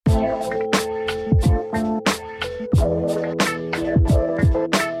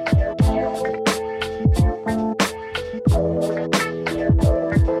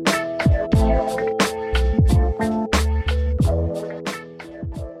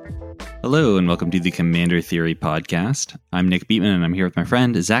Hello and welcome to the Commander Theory podcast. I'm Nick Beatman and I'm here with my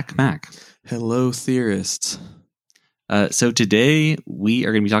friend Zach Mack. Hello, theorists. So today we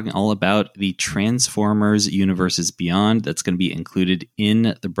are going to be talking all about the Transformers Universes Beyond that's going to be included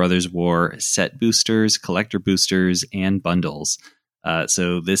in the Brothers War set boosters, collector boosters, and bundles.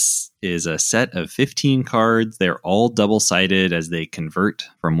 So this is a set of 15 cards. They're all double-sided as they convert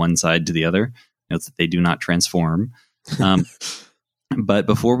from one side to the other. Note that they do not transform. But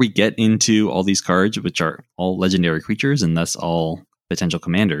before we get into all these cards, which are all legendary creatures and thus all potential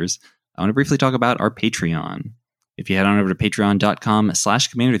commanders, I want to briefly talk about our Patreon. If you head on over to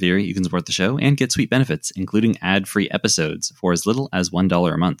patreon.com/Commander Theory, you can support the show and get sweet benefits, including ad-free episodes for as little as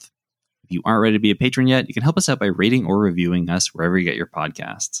 $1 a month. If you aren't ready to be a patron yet, you can help us out by rating or reviewing us wherever you get your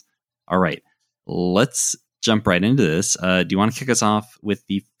podcasts. All right, let's jump right into this. Do you want to kick us off with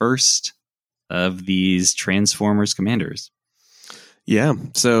the first of these Transformers commanders? Yeah,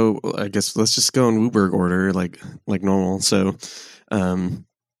 so I guess let's just go in WUBRG order, like normal. So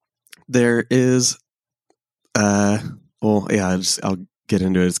there is, I'll get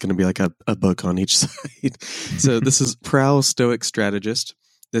into it. It's going to be like a book on each side. So this is Prowl, Stoic Strategist.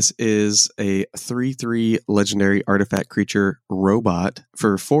 This is a 3/3 legendary artifact creature robot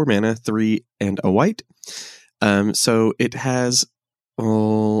for 4 mana, 3 and a white. So it has...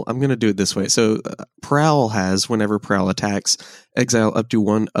 Well, I'm going to do it this way. So Prowl has, whenever Prowl attacks, exile up to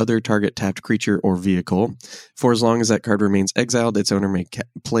one other target tapped creature or vehicle. For as long as that card remains exiled, its owner may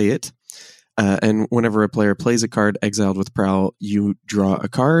play it. And whenever a player plays a card exiled with Prowl, you draw a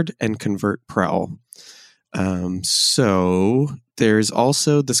card and convert Prowl. So there's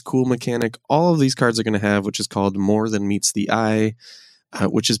also this cool mechanic all of these cards are going to have, which is called More Than Meets the Eye,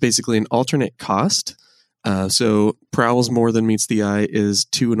 which is basically an alternate cost. So Prowl's More Than Meets the Eye is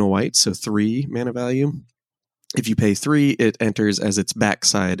 2 and a white, so 3 mana value. If you pay 3, it enters as its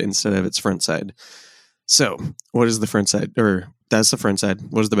backside instead of its front side. So what is the front side? Or that's the front side.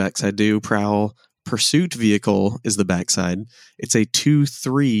 What does the backside do? Prowl Pursuit Vehicle is the backside. It's a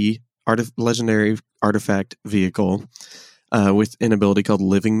 2/3 legendary artifact vehicle with an ability called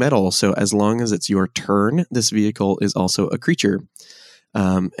Living Metal. So as long as it's your turn, this vehicle is also a creature.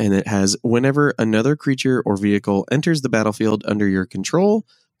 And it has, whenever another creature or vehicle enters the battlefield under your control,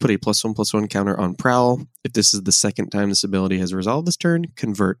 put a +1/+1 counter on Prowl. If this is the second time this ability has resolved this turn,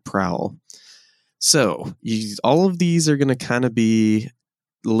 convert Prowl. So all of these are going to kind of be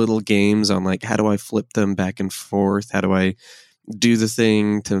little games on like, how do I flip them back and forth? How do I do the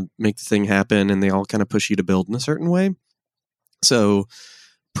thing to make the thing happen? And they all kind of push you to build in a certain way. So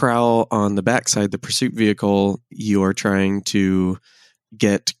Prowl on the backside, the pursuit vehicle, you are trying to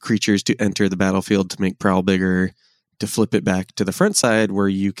get creatures to enter the battlefield to make Prowl bigger, to flip it back to the front side where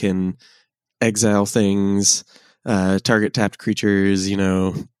you can exile things, target tapped creatures,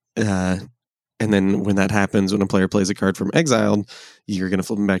 and then when that happens, when a player plays a card from exiled, you're going to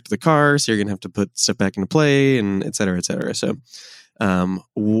flip them back to the car, so you're going to have to put stuff back into play, and et cetera, et cetera. So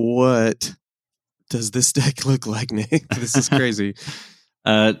what does this deck look like, Nick? This is crazy.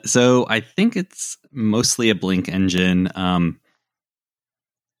 So I think it's mostly a Blink engine.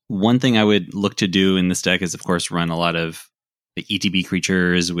 One thing I would look to do in this deck is, of course, run a lot of the ETB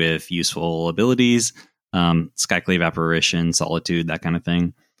creatures with useful abilities, Skyclave Apparition, Solitude, that kind of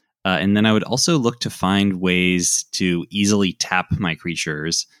thing. And then I would also look to find ways to easily tap my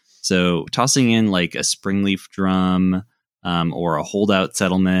creatures. So tossing in like a Springleaf Drum or a Holdout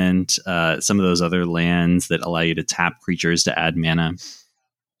Settlement, some of those other lands that allow you to tap creatures to add mana.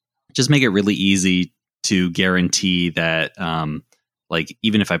 Just make it really easy to guarantee that like,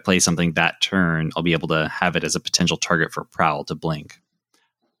 even if I play something that turn, I'll be able to have it as a potential target for Prowl to blink.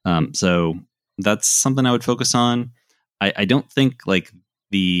 So that's something I would focus on. I don't think like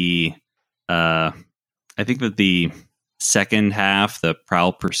I think that the second half, the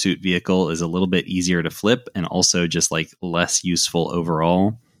Prowl Pursuit Vehicle, is a little bit easier to flip and also just like less useful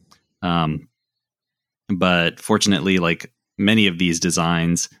overall. But fortunately, like many of these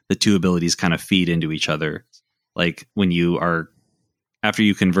designs, the two abilities kind of feed into each other. Like when you are, after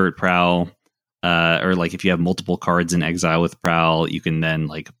you convert Prowl, or like if you have multiple cards in exile with Prowl, you can then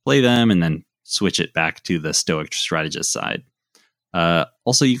like play them and then switch it back to the Stoic Strategist side.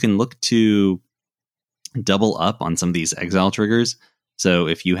 Also, you can look to double up on some of these exile triggers. So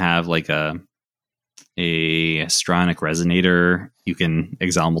if you have like a Stronic Resonator, you can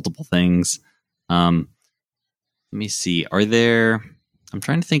exile multiple things. Let me see. I'm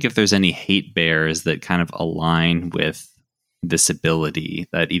trying to think if there's any hate bears that kind of align with this ability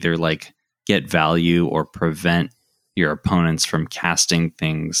that either like get value or prevent your opponents from casting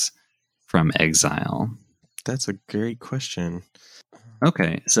things from exile. That's a great question.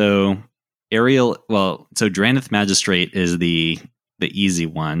 Okay, so Aerial, well, so Drannith Magistrate is the easy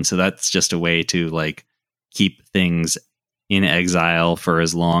one. So that's just a way to like keep things in exile for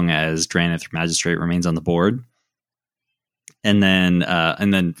as long as Drannith Magistrate remains on the board. And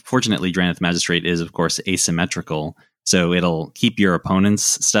then fortunately, Drannith Magistrate is, of course, asymmetrical. So it'll keep your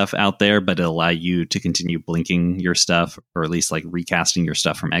opponent's stuff out there, but it'll allow you to continue blinking your stuff, or at least like recasting your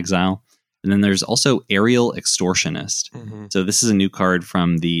stuff from exile. And then there's also Aerial Extortionist. Mm-hmm. So this is a new card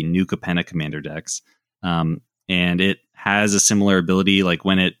from the new Capenna Commander decks. And it has a similar ability, like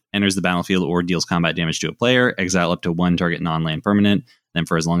when it enters the battlefield or deals combat damage to a player, exile up to one target non-land permanent. Then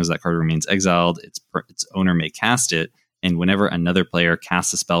for as long as that card remains exiled, its owner may cast it. And whenever another player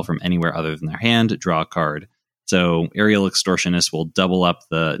casts a spell from anywhere other than their hand, draw a card. So Aerial Extortionist will double up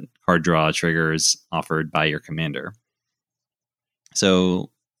the card draw triggers offered by your commander.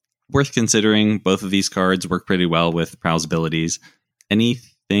 So worth considering. Both of these cards work pretty well with Prowl's abilities.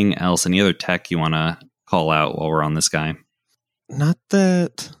 Anything else, any other tech you want to call out while we're on this guy? Not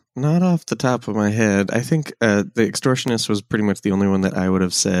off the top of my head. I think the Extortionist was pretty much the only one that I would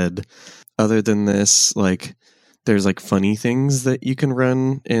have said. Other than this, like, there's like funny things that you can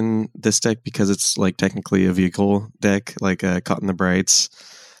run in this deck because it's like technically a vehicle deck, like Caught in the Brights,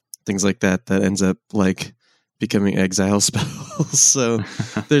 things like that ends up like becoming exile spells. So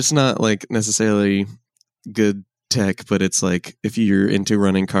there's not like necessarily good tech, but it's like if you're into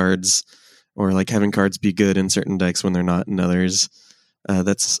running cards or like having cards be good in certain decks when they're not in others,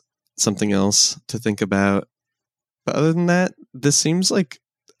 that's something else to think about. But other than that, this seems like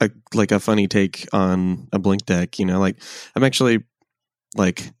a funny take on a Blink deck, you know, like I'm actually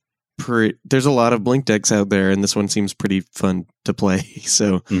like there's a lot of Blink decks out there and this one seems pretty fun to play.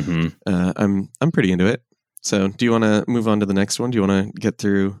 So I'm pretty into it. So do you want to move on to the next one? Do you want to get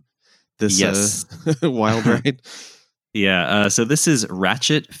through this wild ride? Yeah. So this is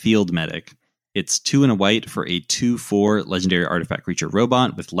Ratchet Field Medic. It's 2 and a white for a 2/4 legendary artifact creature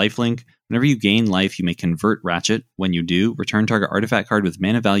robot with lifelink. Whenever you gain life, you may convert Ratchet. When you do, return target artifact card with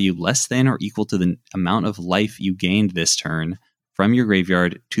mana value less than or equal to the amount of life you gained this turn from your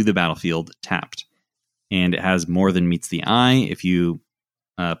graveyard to the battlefield tapped. And it has more than meets the eye. If you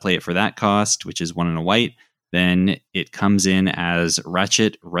play it for that cost, which is 1 and a white, then it comes in as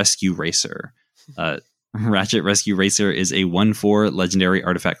Ratchet Rescue Racer. Ratchet Rescue Racer is a 1/4 legendary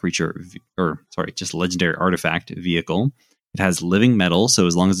artifact creature, legendary artifact vehicle. It has living metal, so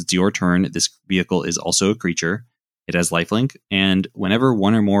as long as it's your turn, this vehicle is also a creature. It has lifelink, and whenever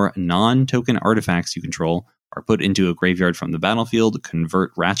one or more non-token artifacts you control are put into a graveyard from the battlefield,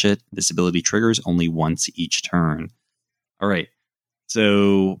 convert Ratchet. This ability triggers only once each turn. All right,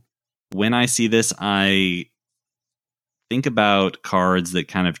 so when I see this, I think about cards that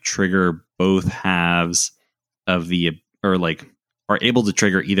kind of trigger both halves of are able to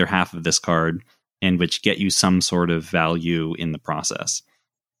trigger either half of this card and which get you some sort of value in the process.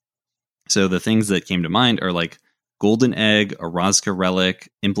 So the things that came to mind are like Golden Egg, Orazca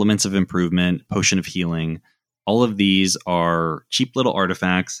Relic, Implements of Improvement, Potion of Healing. All of these are cheap little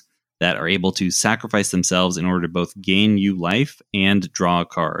artifacts that are able to sacrifice themselves in order to both gain you life and draw a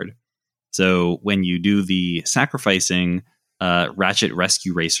card. So when you do the sacrificing, Ratchet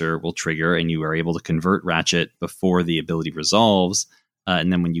Rescue Racer will trigger and you are able to convert Ratchet before the ability resolves.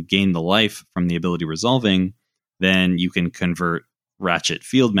 And then when you gain the life from the ability resolving, then you can convert Ratchet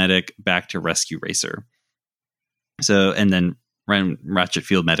Field Medic back to Rescue Racer. So, and then Ratchet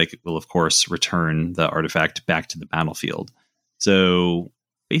Field Medic will, of course, return the artifact back to the battlefield. So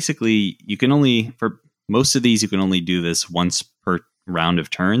basically, for most of these, you can only do this once per round of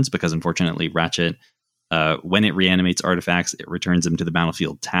turns because, unfortunately, Ratchet, when it reanimates artifacts, it returns them to the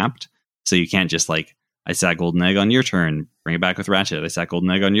battlefield tapped. So you can't just like, I sack Golden Egg on your turn, bring it back with Ratchet. I sack Golden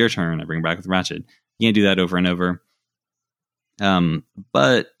Egg on your turn, I bring it back with Ratchet. You can't do that over and over.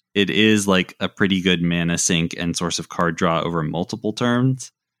 But it is like a pretty good mana sink and source of card draw over multiple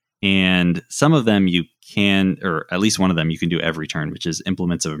turns. And some of them you can, or at least one of them you can do every turn, which is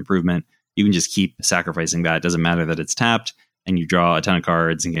Implements of Improvement. You can just keep sacrificing that. It doesn't matter that it's tapped, and you draw a ton of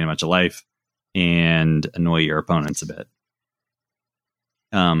cards and gain a bunch of life and annoy your opponents a bit.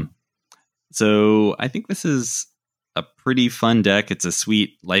 So I think this is a pretty fun deck. It's a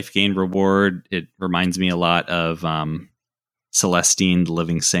sweet life gain reward. It reminds me a lot of Celestine, the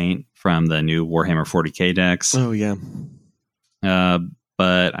Living Saint from the new Warhammer 40k decks. Oh, yeah.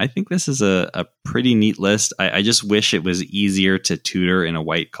 But I think this is a pretty neat list. I just wish it was easier to tutor in a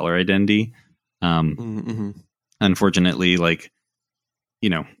white color identity. Unfortunately, like, you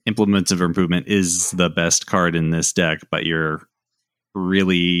know, Implements of Improvement is the best card in this deck, but you're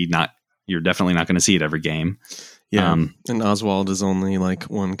definitely not going to see it every game. Yeah, and Oswald is only like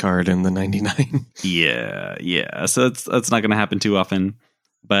one card in the 99. Yeah. So that's not going to happen too often.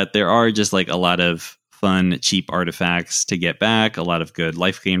 But there are just like a lot of fun, cheap artifacts to get back, a lot of good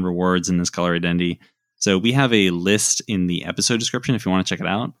life gain rewards in this color identity. So we have a list in the episode description if you want to check it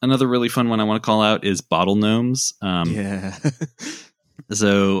out. Another really fun one I want to call out is Bottle Gnomes. Yeah.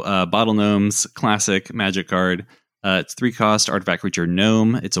 So Bottle Gnomes, classic magic card. It's 3 cost artifact creature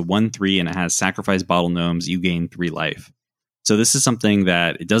gnome. It's a 1/3 and it has sacrifice bottle gnomes. You gain 3 life. So this is something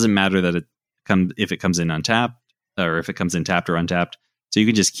that it doesn't matter that if it comes in untapped or if it comes in tapped or untapped. So you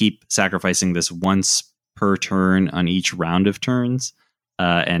can just keep sacrificing this once per turn on each round of turns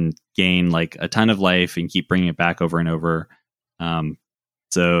and gain like a ton of life and keep bringing it back over and over.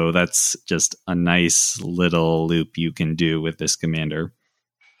 So that's just a nice little loop you can do with this commander.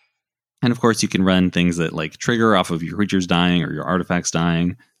 And of course, you can run things that like trigger off of your creatures dying or your artifacts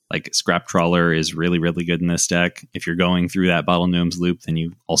dying. Like Scrap Trawler is really, really good in this deck. If you're going through that Bottle Gnomes loop, then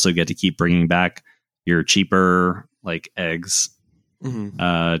you also get to keep bringing back your cheaper like eggs.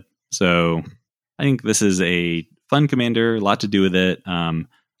 Mm-hmm. So I think this is a fun commander, a lot to do with it.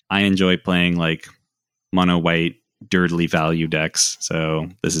 I enjoy playing like mono white, dirtily value decks. So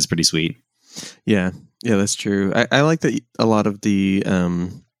this is pretty sweet. Yeah, that's true. I like that a lot of the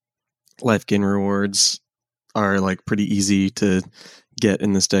life gain rewards are like pretty easy to get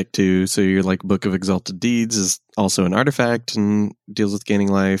in this deck too. So your like Book of Exalted Deeds is also an artifact and deals with gaining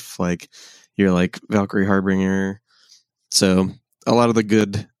life. Like your like Valkyrie Harbinger. So a lot of the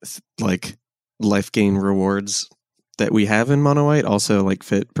good like life gain rewards that we have in mono white also like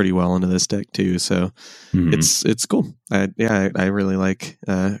fit pretty well into this deck too. So it's cool. I really like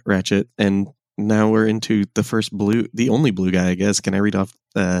Ratchet. And now we're into the only blue guy, I guess. Can I read off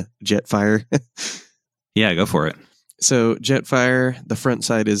Jetfire? Yeah, go for it. So Jetfire, the front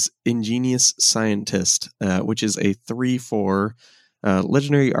side is Ingenious Scientist, which is a 3/4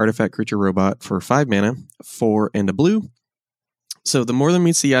 legendary artifact creature robot for 5 mana, 4 and a blue. So the more than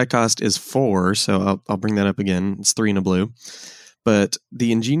meets the eye cost is 4, so I'll bring that up again. It's 3 and a blue. But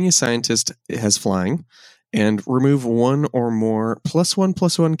the Ingenious Scientist has flying, and remove 1 or more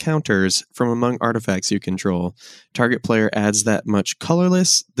 +1/+1 counters from among artifacts you control. Target player adds that much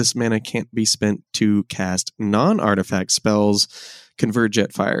colorless. This mana can't be spent to cast non-artifact spells. Convert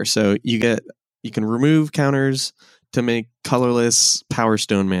Jetfire. So you can remove counters to make colorless Power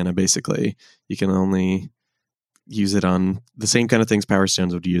Stone mana, basically. You can only use it on the same kind of things Power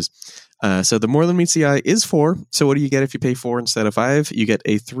Stones would use. So the more than meets the eye is 4. So what do you get if you pay 4 instead of 5? You get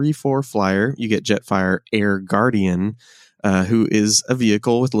a 3/4 flyer. You get Jetfire Air Guardian, who is a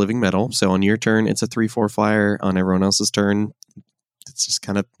vehicle with living metal. So on your turn, it's a 3/4 flyer. On everyone else's turn, it's just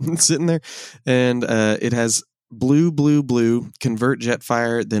kind of sitting there. And it has blue, convert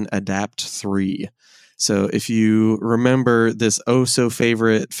Jetfire, then adapt 3. So if you remember this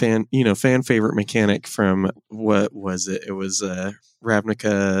favorite fan favorite mechanic from what was it? It was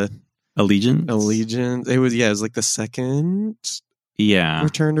Ravnica Allegiance. It was like the second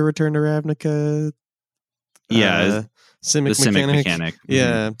Return to Ravnica. Yeah. Simic mechanic.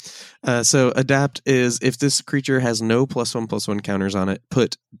 Yeah. So adapt is if this creature has no +1/+1 counters on it,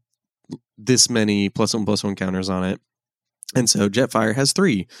 put this many +1/+1 counters on it. And so Jetfire has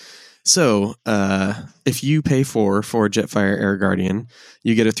 3. So, if you pay 4 for Jetfire Air Guardian,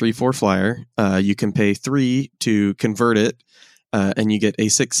 you get a 3/4 flyer. You can pay 3 to convert it, and you get a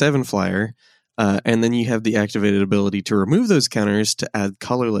 6/7 flyer. And then you have the activated ability to remove those counters to add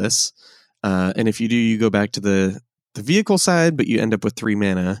colorless. And if you do, you go back to the vehicle side, but you end up with 3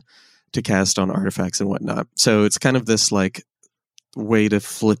 mana to cast on artifacts and whatnot. So it's kind of this like way to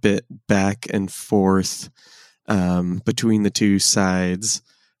flip it back and forth between the two sides.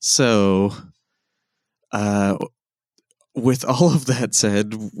 So, with all of that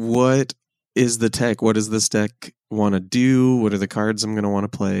said, what is the tech? What does this deck want to do? What are the cards I'm going to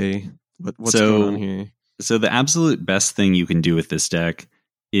want to play? What's going on here? So the absolute best thing you can do with this deck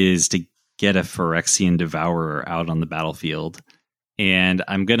is to get a Phyrexian Devourer out on the battlefield. And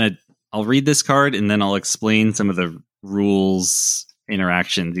I'll read this card and then I'll explain some of the rules,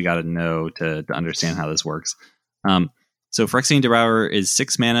 interactions you got to know to understand how this works. So Phyrexian Devourer is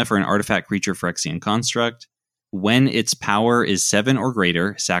 6 mana for an artifact creature Phyrexian construct. When its power is 7 or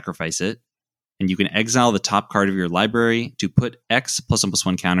greater, sacrifice it. And you can exile the top card of your library to put X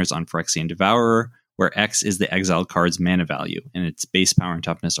 +1/+1 counters on Phyrexian Devourer, where X is the exiled card's mana value, and its base power and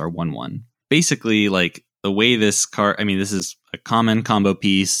toughness are 1/1. Basically, like the way this card, this is a common combo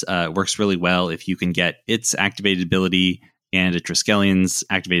piece, works really well if you can get its activated ability and a Triskelion's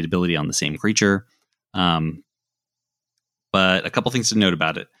activated ability on the same creature. But a couple things to note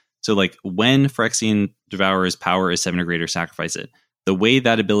about it. So like when Phyrexian Devourer's power is 7 or greater, sacrifice it. The way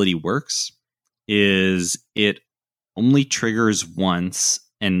that ability works is it only triggers once,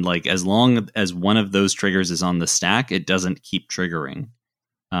 and like as long as one of those triggers is on the stack, it doesn't keep triggering.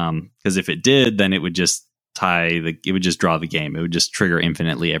 Because if it did, then it would just it would just draw the game. It would just trigger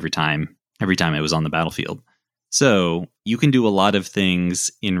infinitely every time it was on the battlefield. So you can do a lot of things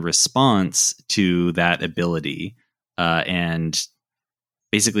in response to that ability. And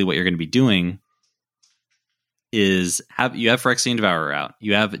basically what you're going to be doing is you have Phyrexian Devourer out.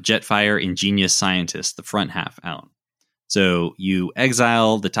 You have Jetfire Ingenious Scientist, the front half, out. So you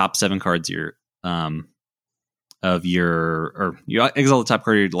exile the top 7 cards you exile the top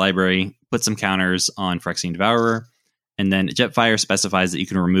card of your library, put some counters on Phyrexian Devourer, and then Jetfire specifies that you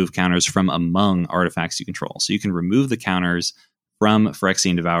can remove counters from among artifacts you control. So you can remove the counters from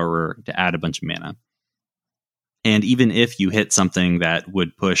Phyrexian Devourer to add a bunch of mana. And even if you hit something that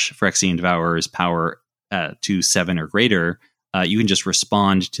would push Phyrexian Devourer's power to 7 or greater, you can just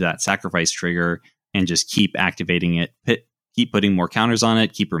respond to that sacrifice trigger and just keep activating it, keep putting more counters on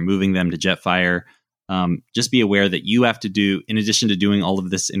it, keep removing them to Jetfire. Just be aware that you have to do, in addition to doing all of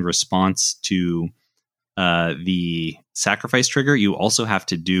this in response to the sacrifice trigger, you also have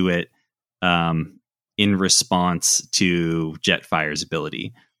to do it in response to Jetfire's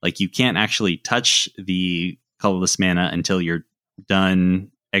ability. Like you can't actually touch the colorless mana until you're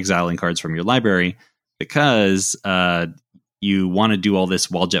done exiling cards from your library, because you want to do all this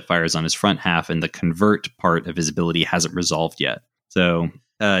while Jetfire is on his front half, and the convert part of his ability hasn't resolved yet. So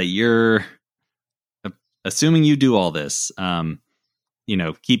you're assuming you do all this.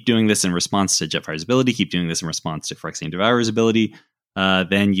 Keep doing this in response to Jetfire's ability, keep doing this in response to Phyrexian Devourer's ability,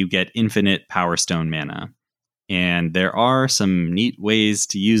 then you get infinite Power Stone mana. And there are some neat ways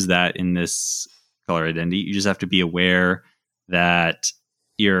to use that in this color identity. You just have to be aware that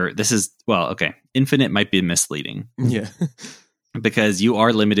infinite might be misleading. Yeah. Because you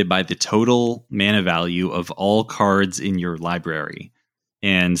are limited by the total mana value of all cards in your library.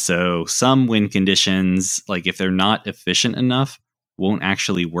 And so some win conditions, like if they're not efficient enough, won't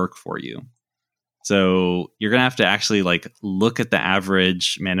actually work for you. So you're going to have to actually like look at the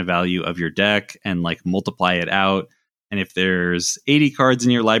average mana value of your deck and like multiply it out. And if there's 80 cards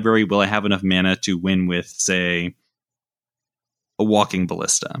in your library, will I have enough mana to win with, say, a Walking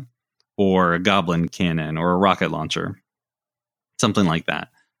Ballista or a Goblin Cannon or a Rocket Launcher? Something like that.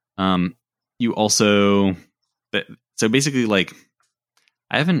 You also... So basically, like,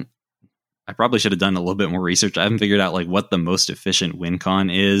 I probably should have done a little bit more research. I haven't figured out like what the most efficient win con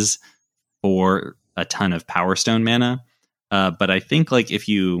is for a ton of Power Stone mana. But I think like if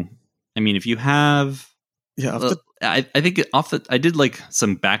you have... Yeah. I think I did like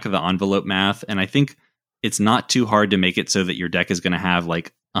some back of the envelope math, and I think it's not too hard to make it so that your deck is going to have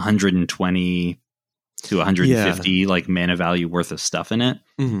like 120 to 150 like mana value worth of stuff in it.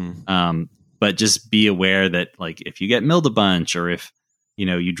 Mm-hmm. But just be aware that like if you get milled a bunch, or if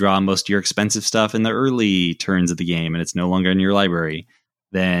you draw most of your expensive stuff in the early turns of the game and it's no longer in your library,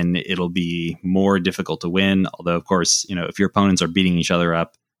 then it'll be more difficult to win. Although of course, if your opponents are beating each other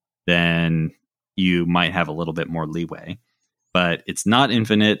up, then you might have a little bit more leeway. But it's not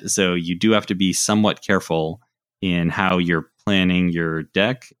infinite, so you do have to be somewhat careful in how you're planning your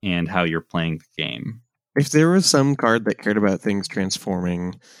deck and how you're playing the game. If there was some card that cared about things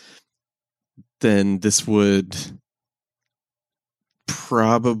transforming, then this would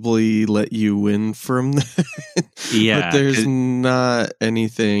probably let you win from that. Yeah. But there's not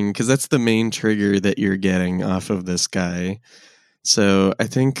anything, because that's the main trigger that you're getting off of this guy. So I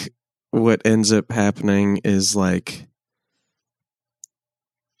think what ends up happening is like,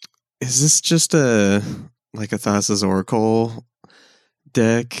 is this just a Thassa's Oracle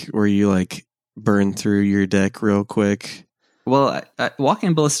deck where you like burn through your deck real quick? Well,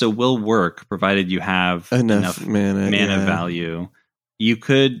 Walking Ballista will work provided you have enough mana value. You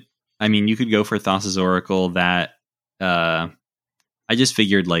could go for Thassa's Oracle. That I just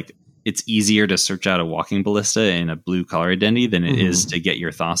figured like it's easier to search out a Walking Ballista in a blue color identity than it is to get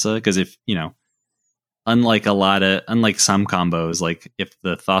your Thassa. Because if unlike some combos, like if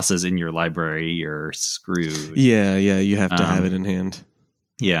the Thassa's in your library, you're screwed. Yeah, you have to have it in hand.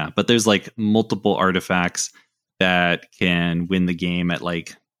 Yeah, but there's like multiple artifacts that can win the game at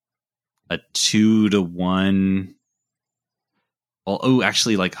like a 2-to-1. Well,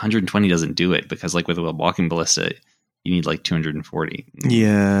 actually, like 120 doesn't do it, because like with a Walking Ballista, you need like 240.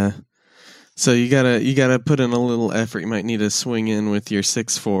 Yeah. So you gotta put in a little effort. You might need to swing in with your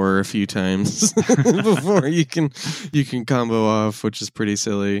 6/4 a few times before you can combo off, which is pretty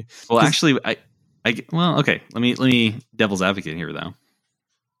silly. Well, actually, okay. Let me devil's advocate here though.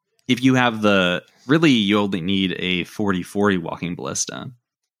 if you have you only need a 40/40 walking ballista,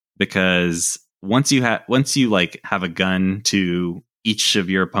 because once you like have a gun to each of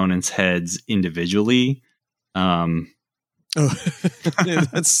your opponent's heads individually, Oh,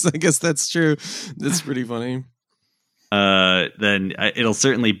 I guess that's true. That's pretty funny. Then it'll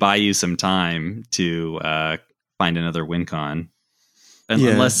certainly buy you some time to find another win con,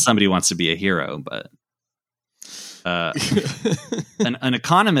 unless somebody wants to be a hero. But an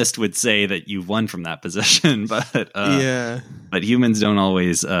economist would say that you've won from that position, but humans don't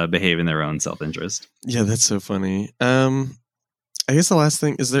always behave in their own self-interest. Yeah, that's so funny. I guess the last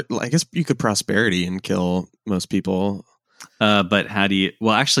thing is I guess you could prosperity and kill most people. But how do you?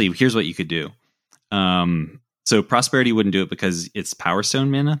 Well, actually, here's what you could do. So prosperity wouldn't do it because it's Power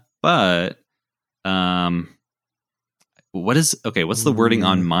Stone mana. But what's the wording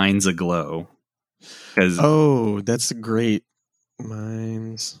on Minds Aglow? That's great.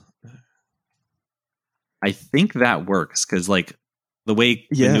 Minds. I think that works because like the way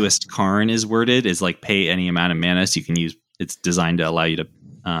the newest Karn is worded is like pay any amount of mana, so you can use. It's designed to allow you to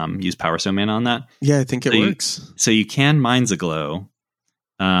use Power Stone mana on that. Yeah, I think it works. So you can Minds Aglow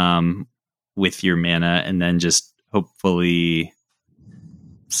with your mana, and then just hopefully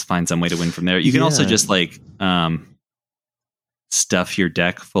find some way to win from there. You can also just like stuff your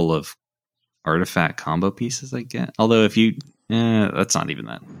deck full of artifact combo pieces, I guess. Although if you, that's not even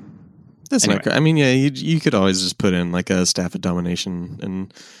that. That's anyway. Not great. I mean, yeah, you could always just put in like a Staff of Domination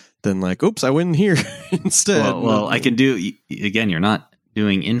and then like, oops, I win here instead. Well, I can do, again, you're not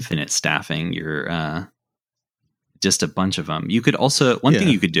doing infinite staffing. You're just a bunch of them. You could also, one thing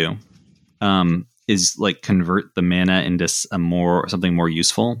you could do is like convert the mana into something more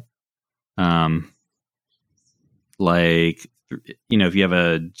useful. Like, you know, if you have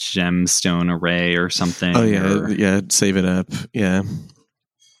a gemstone array or something. Oh yeah. Save it up. Yeah.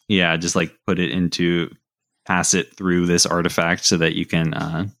 Yeah. Just like pass it through this artifact so that you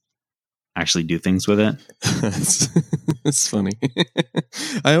can, actually do things with it. It's funny.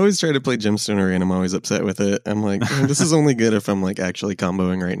 I always try to play Gemstone Array and I'm always upset with it. I'm like, this is only good if I'm like actually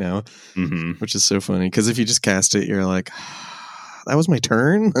comboing right now, which is so funny. Because if you just cast it, you're like, that was my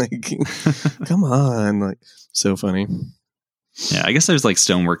turn. Like, come on, like, so funny. Yeah, I guess there's like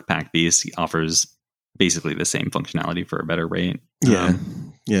Stonework Pack Beast offers basically the same functionality for a better rate. Yeah,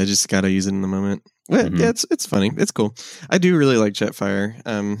 just gotta use it in the moment. Well, yeah, it's funny. It's cool. I do really like Jetfire.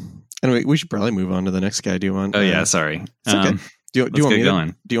 Anyway, we should probably move on to the next guy. Do you want? Oh yeah, sorry. It's okay. Do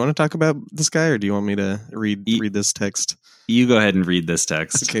you want to talk about this guy, or do you want me to read this text? You go ahead and read this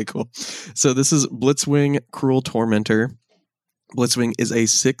text. Okay, cool. So this is Blitzwing, Cruel Tormentor. Blitzwing is a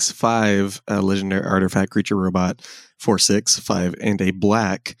 6/5 legendary artifact creature robot, 4/6, 5, and a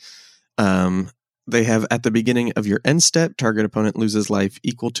black. They have at the beginning of your end step, target opponent loses life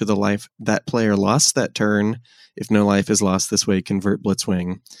equal to the life that player lost that turn. If no life is lost this way, convert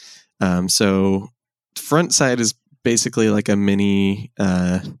Blitzwing. So front side is basically like a mini,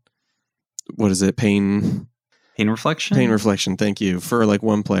 what is it? Pain Reflection? Pain Reflection. Thank you, for like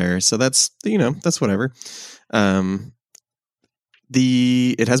one player. So that's whatever.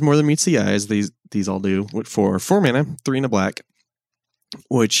 It has more than meets the eyes. These all do for 4 mana, 3 and a black,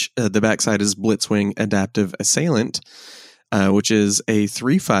 which the backside is Blitzwing Adaptive Assailant, which is a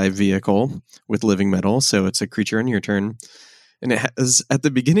 3/5 vehicle with living metal. So it's a creature on your turn. And it has, at the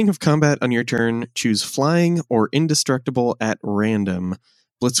beginning of combat on your turn, choose flying or indestructible at random.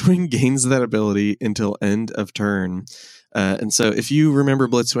 Blitzwing gains that ability until end of turn. And so if you remember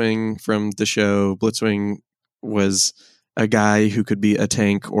Blitzwing from the show, Blitzwing was a guy who could be a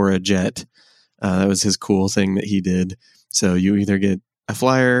tank or a jet. That was his cool thing that he did. So you either get a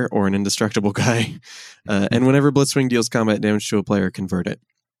flyer or an indestructible guy. And whenever Blitzwing deals combat damage to a player, convert it.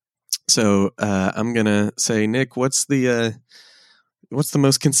 So I'm going to say, Nick, what's the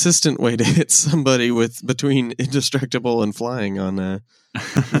most consistent way to hit somebody between indestructible and flying on the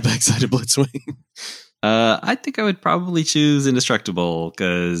backside of Blitzwing? I think I would probably choose indestructible,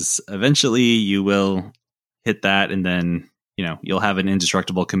 because eventually you will hit that, and then you'll have an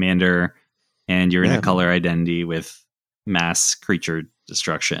indestructible commander, and you're in a color identity with mass creature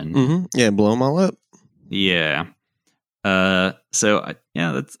destruction. Mm-hmm. Yeah, blow them all up. Yeah. So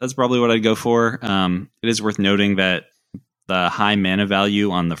that's probably what I'd go for. It is worth noting that the high mana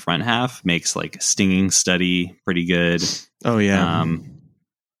value on the front half makes like Stinging Study pretty good. Oh yeah.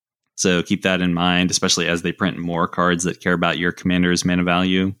 So keep that in mind, especially as they print more cards that care about your commander's mana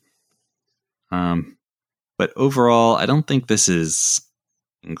value. But overall, I don't think this is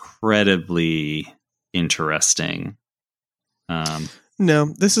incredibly interesting. No,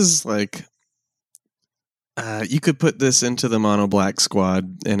 this is like, You could put this into the mono black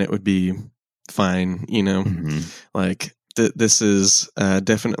squad and it would be fine, like this is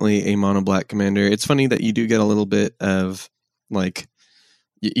definitely a mono black commander. It's funny that you do get a little bit of like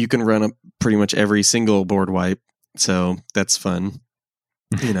you can run up pretty much every single board wipe, so that's fun.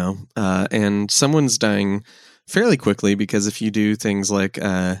 And someone's dying fairly quickly because if you do things like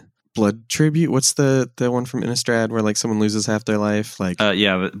Blood Tribute, what's the one from Innistrad where like someone loses half their life? Like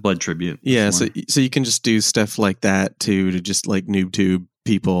Blood Tribute. Yeah, so you can just do stuff like that too to just like noob tube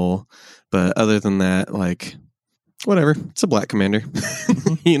people. But other than that, like whatever, it's a black commander.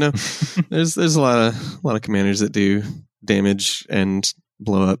 There's a lot of commanders that do damage and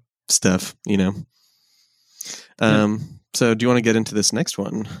blow up stuff. So do you want to get into this next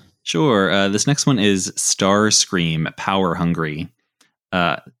one? Sure. This next one is Starscream, Power Hungry.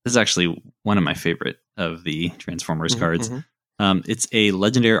 This is actually one of my favorite of the Transformers cards. It's a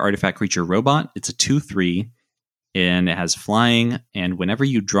legendary artifact creature robot. It's a 2/3, and it has flying. And whenever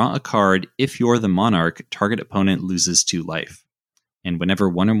you draw a card, if you're the monarch, target opponent loses 2 life. And whenever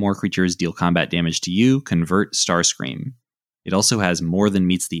one or more creatures deal combat damage to you, convert Starscream. It also has more than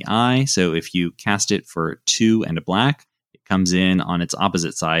meets the eye, so if you cast it for 2 and a black, it comes in on its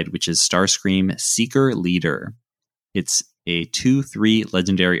opposite side, which is Starscream Seeker Leader. It's a 2/3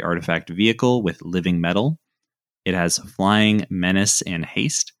 legendary artifact vehicle with living metal. It has flying, menace, and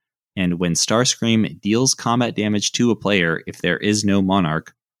haste. And when Starscream deals combat damage to a player, if there is no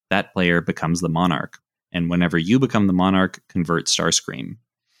monarch, that player becomes the monarch. And whenever you become the monarch, convert Starscream.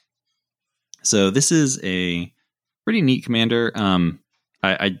 So this is a pretty neat commander.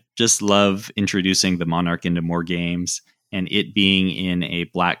 I just love introducing the monarch into more games, and it being in a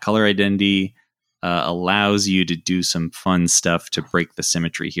black color identity allows you to do some fun stuff to break the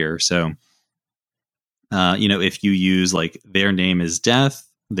symmetry here. So, if you use like their name is Death,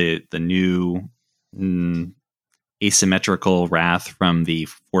 the new asymmetrical Wrath from the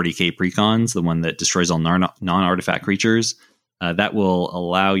 40k precons, the one that destroys all non-artifact creatures, that will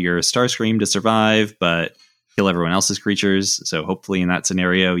allow your Starscream to survive, but kill everyone else's creatures. So hopefully in that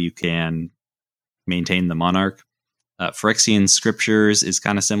scenario, you can maintain the monarch. Phyrexian Scriptures is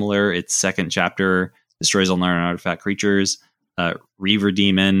kind of similar. Its second chapter destroys all non-artifact creatures. Reaver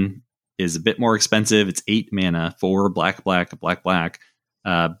Demon is a bit more expensive. It's 8 mana, 4 black.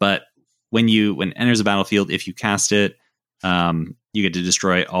 But when it enters a battlefield, if you cast it, you get to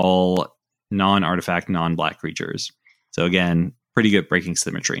destroy all non-artifact, non-black creatures. So again, pretty good breaking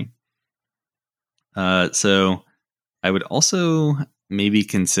symmetry. So I would also maybe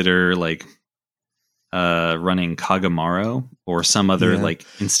consider like running Kagomaro or some other like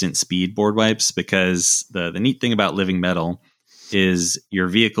instant speed board wipes, because the neat thing about living metal is your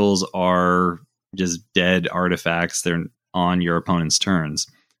vehicles are just dead artifacts. They're on your opponent's turns.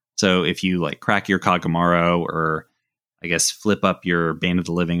 So if you like crack your Kagomaro or I guess flip up your Bane of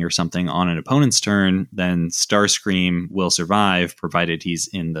the Living or something on an opponent's turn, then Starscream will survive provided he's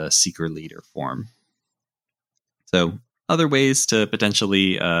in the Seeker Leader form. So other ways to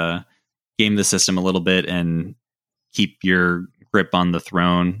potentially game the system a little bit and keep your grip on the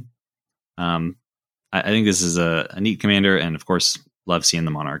throne. I think this is a neat commander, and of course, love seeing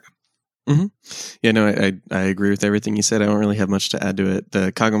the Monarch. Mm-hmm. Yeah, no, I agree with everything you said. I don't really have much to add to it.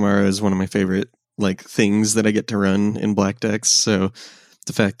 The Kagomaro is one of my favorite like things that I get to run in black decks. So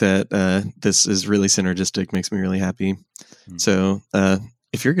the fact that this is really synergistic makes me really happy. Mm-hmm. So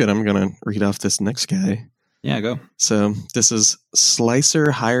if you're good, I'm going to read off this next guy. Yeah, go. So this is Slicer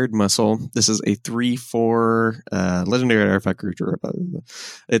Hired Muscle. This is a 3/4 legendary artifact creature.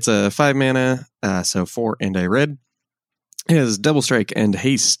 It's a 5 mana, so 4 and a red. It has double strike and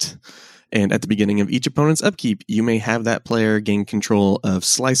haste. And at the beginning of each opponent's upkeep, you may have that player gain control of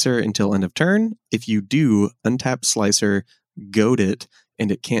Slicer until end of turn. If you do, untap Slicer, goad it, and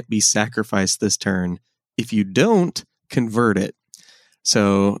it can't be sacrificed this turn. If you don't, convert it.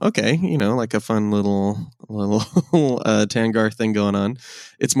 So, okay, like a fun little Tangar thing going on.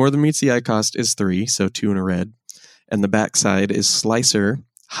 It's more than meets the eye, cost is 3, so 2 and a red. And the backside is Slicer,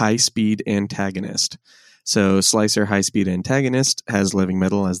 High Speed Antagonist. So Slicer, High Speed Antagonist, has living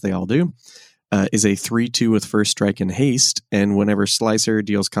metal, as they all do, is a 3/2 with first strike and haste, and whenever Slicer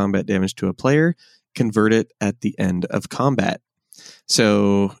deals combat damage to a player, convert it at the end of combat.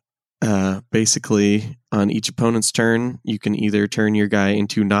 So basically, on each opponent's turn, you can either turn your guy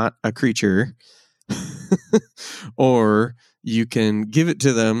into not a creature, or you can give it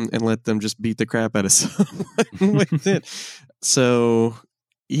to them and let them just beat the crap out of someone with it. So,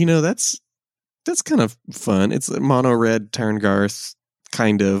 that's kind of fun. It's a mono red Tarngarth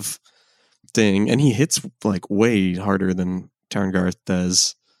kind of thing, and he hits like way harder than Tarngarth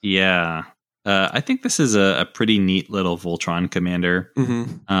does. Yeah. I think this is a pretty neat little Voltron commander.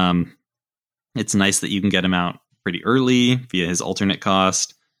 Mm-hmm. It's nice that you can get him out pretty early via his alternate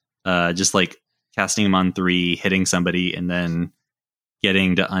cost. Just like casting him on 3, hitting somebody, and then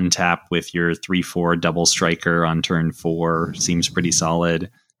getting to untap with your 3/4 double striker on turn 4 seems pretty solid.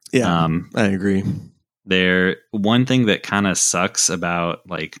 Yeah, I agree. One thing that kind of sucks about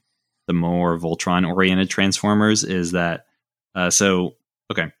like the more Voltron oriented Transformers is that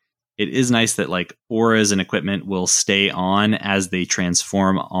it is nice that like auras and equipment will stay on as they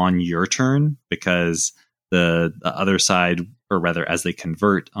transform on your turn, because the other side, or rather as they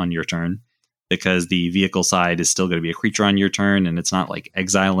convert on your turn, because the vehicle side is still going to be a creature on your turn, and it's not like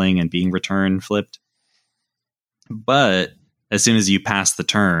exiling and being return flipped. But as soon as you pass the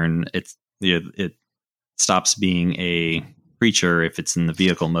turn, it stops being a creature if it's in the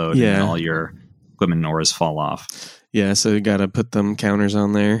vehicle mode, and all your equipment and auras fall off. Yeah, so you got to put them counters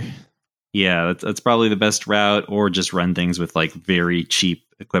on there. Yeah, that's probably the best route, or just run things with like very cheap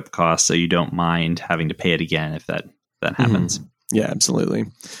equip costs so you don't mind having to pay it again if that happens. Mm-hmm. Yeah, absolutely.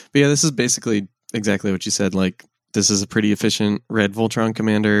 But yeah, this is basically exactly what you said. Like, this is a pretty efficient red Voltron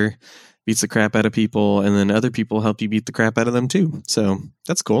commander, beats the crap out of people, and then other people help you beat the crap out of them too. So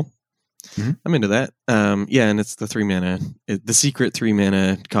that's cool. Mm-hmm. I'm into that. Yeah, and it's the 3 mana. The secret 3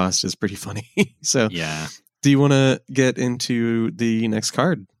 mana cost is pretty funny. So yeah. Do you want to get into the next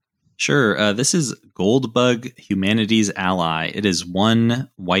card? Sure. This is Goldbug, Humanity's Ally. It is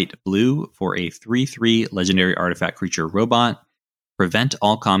 1 white-blue for a 3/3 legendary artifact creature robot. Prevent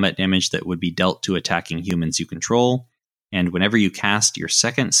all combat damage that would be dealt to attacking humans you control. And whenever you cast your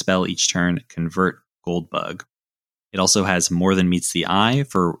second spell each turn, convert Goldbug. It also has More Than Meets the Eye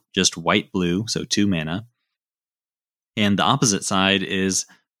for just white-blue, so 2 mana. And the opposite side is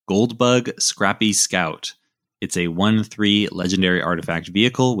Goldbug, Scrappy Scout. It's a 1/3 legendary artifact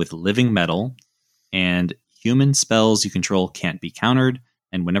vehicle with living metal, and human spells you control can't be countered.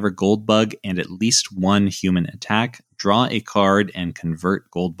 And whenever Goldbug and at least 1 human attack, draw a card and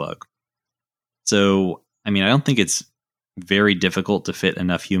convert Goldbug. So, I mean, I don't think it's very difficult to fit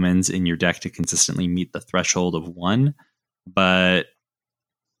enough humans in your deck to consistently meet the threshold of 1. But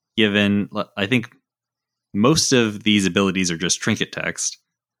I think most of these abilities are just trinket text.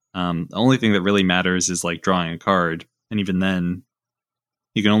 The only thing that really matters is like drawing a card, and even then,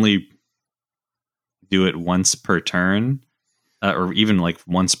 you can only do it once per turn, or even like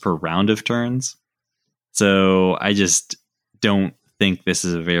once per round of turns. So I just don't think this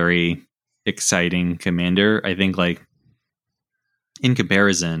is a very exciting commander. I think like in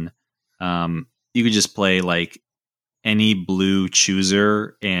comparison, you could just play like any blue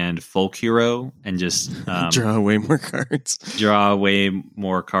chooser and folk hero and just draw way more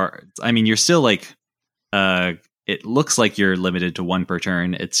cards. I mean, you're still like, it looks like you're limited to 1 per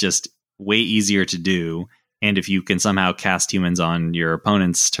turn. It's just way easier to do. And if you can somehow cast humans on your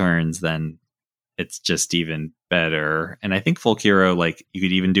opponent's turns, then it's just even better. And I think folk hero, like you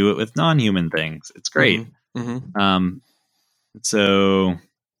could even do it with non-human things. It's great. Mm-hmm. So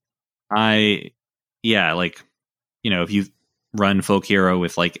if you run folk hero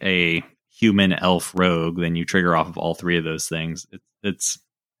with like a human elf rogue, then you trigger off of all 3 of those things.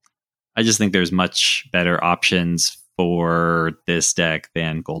 I just think there's much better options for this deck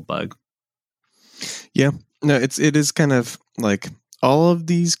than Goldbug. Yeah, no, it is kind of like all of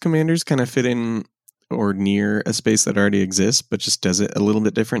these commanders kind of fit in or near a space that already exists, but just does it a little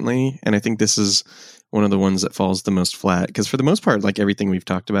bit differently. And I think this is one of the ones that falls the most flat, because for the most part, like everything we've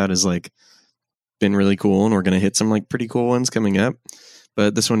talked about is like been really cool, and we're going to hit some like pretty cool ones coming up.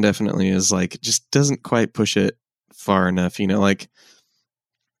 But this one definitely is like, just doesn't quite push it far enough, like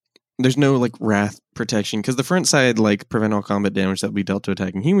there's no like wrath protection, because the front side, like prevent all combat damage that will be dealt to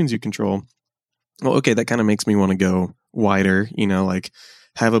attacking humans you control. Well, okay, that kind of makes me want to go wider, like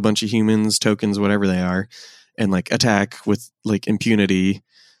have a bunch of humans, tokens, whatever they are, and like attack with like impunity.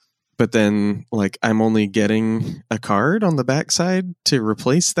 But then like I'm only getting a card on the backside to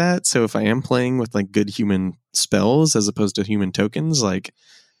replace that. So if I am playing with like good human spells as opposed to human tokens, like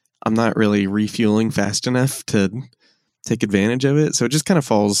I'm not really refueling fast enough to take advantage of it. So it just kind of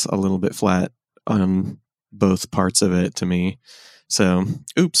falls a little bit flat on both parts of it to me. So,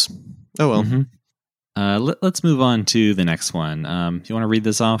 oops. Oh, well. Mm-hmm. Let's move on to the next one. Do you want to read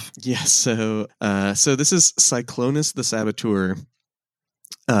this off? Yes. So this is Cyclonus the Saboteur.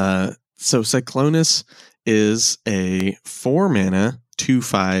 So Cyclonus is a 4 mana,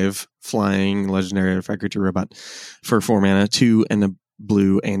 2/5 flying legendary artifact creature robot for 4 mana, 2 and a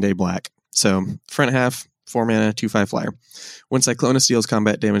blue and a black. So front half, 4 mana, 2/5 flyer. When Cyclonus deals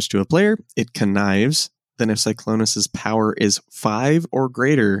combat damage to a player, it connives. Then if Cyclonus's power is 5 or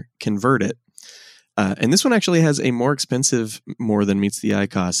greater, convert it. And this one actually has a more expensive More Than Meets the Eye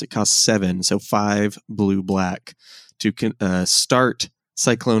cost. It costs 7, so 5 blue-black to start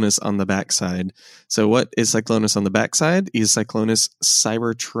Cyclonus on the backside. So what is Cyclonus on the backside? Is Cyclonus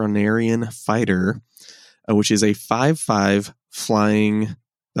Cybertronarian Fighter, which is a 5/5 flying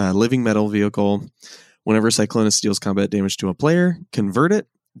living metal vehicle. Whenever Cyclonus deals combat damage to a player, convert it.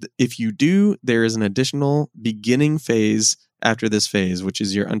 If you do, there is an additional beginning phase after this phase, which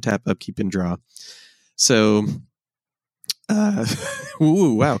is your untap, upkeep, and draw. So,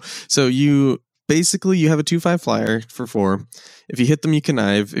 ooh, wow. So you have a 2/5 flyer for 4. If you hit them, you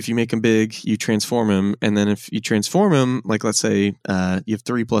connive. If you make them big, you transform them. And then if you transform them, like let's say you have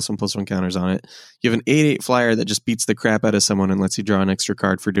 3 +1/+1 counters on it, you have an 8/8 flyer that just beats the crap out of someone and lets you draw an extra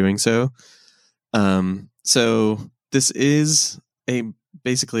card for doing so. So this is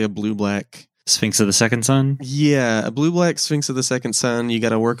basically a blue-black Sphinx of the Second Sun? Yeah, a blue-black Sphinx of the Second Sun. You got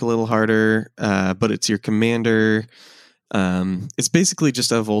to work a little harder, but it's your commander. It's basically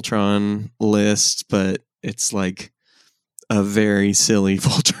just a Voltron list, but it's like a very silly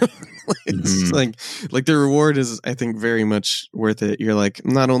Voltron list. Like the reward is, I think, very much worth it. You're like,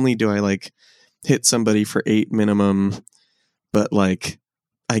 not only do I like hit somebody for 8 minimum, but like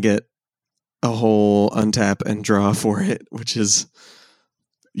I get a whole untap and draw for it, which is,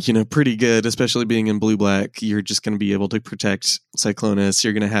 pretty good, especially being in blue-black. You're just going to be able to protect Cyclonus.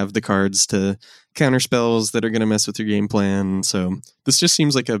 You're going to have the cards to counter spells that are going to mess with your game plan. So this just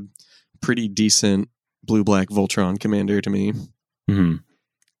seems like a pretty decent blue-black Voltron commander to me.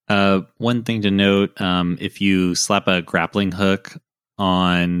 Mm-hmm. One thing to note, if you slap a grappling hook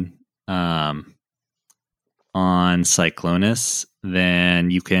on Cyclonus,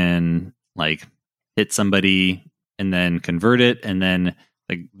 then you can like hit somebody and then convert it, and then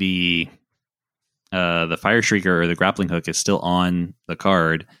the Fire Shrieker or the grappling hook is still on the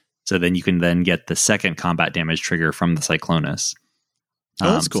card, so then you can then get the second combat damage trigger from the Cyclonus.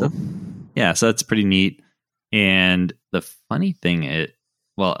 Oh, that's cool. So that's pretty neat. And the funny thing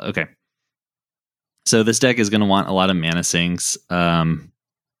okay. So this deck is going to want a lot of mana sinks.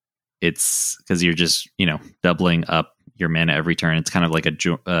 It's because you're just, doubling up your mana every turn. It's kind of like a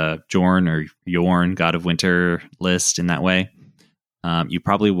Jorn or Yorn, God of Winter list in that way. You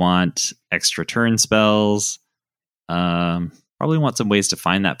probably want extra turn spells. Probably want some ways to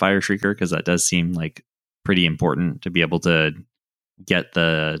find that Fire Shrieker, because that does seem like pretty important to be able to get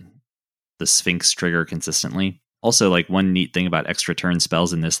the Sphinx trigger consistently. Also, like one neat thing about extra turn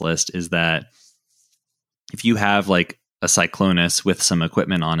spells in this list is that if you have like a Cyclonus with some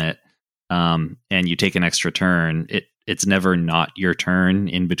equipment on it, and you take an extra turn, it's never not your turn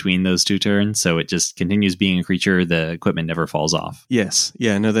in between those 2 turns, so it just continues being a creature. The equipment never falls off. Yes,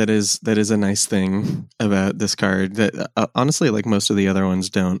 yeah, no, that is a nice thing about this card that honestly, like most of the other ones,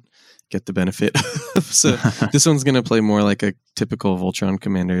 don't get the benefit of. So this one's going to play more like a typical Voltron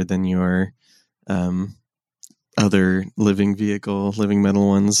commander than your other living metal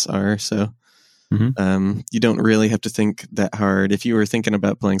ones are. So you don't really have to think that hard. If you were thinking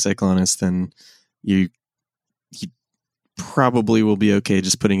about playing Cyclonus, then you probably will be okay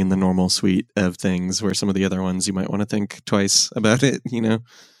just putting in the normal suite of things, where some of the other ones you might want to think twice about it,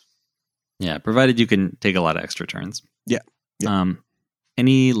 Yeah, provided you can take a lot of extra turns. Yeah.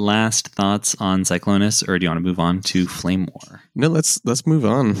 Any last thoughts on Cyclonus, or do you want to move on to Flame War? No, let's move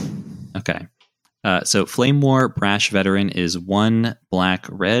on. Okay. So Flame War Brash Veteran is 1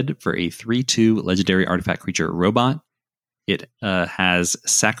 black-red for a 3/2 legendary artifact creature robot. It has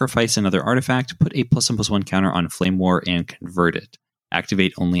sacrifice another artifact, put a +1/+1 counter on Flame War, and convert it.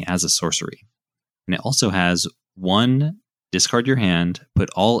 Activate only as a sorcery. And it also has 1 discard your hand, put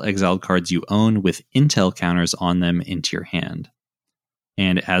all exiled cards you own with intel counters on them into your hand.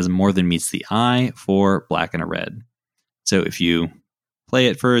 And it has More Than Meets the Eye for black and a red. So if you play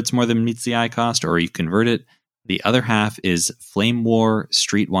it for its More Than Meets the Eye cost, or you convert it, the other half is Flame War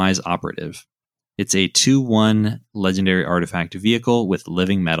Streetwise Operative. It's a 2/1 legendary artifact vehicle with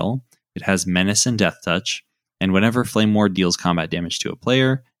living metal. It has Menace and Death Touch, and whenever Flame War deals combat damage to a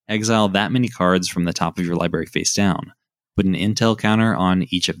player, exile that many cards from the top of your library face down. Put an intel counter on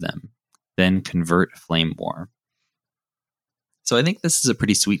each of them. Then convert Flame War. So I think this is a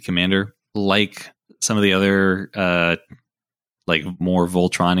pretty sweet commander. Like some of the other like more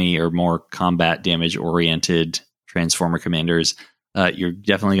Voltron-y or more combat damage oriented Transformer commanders, you're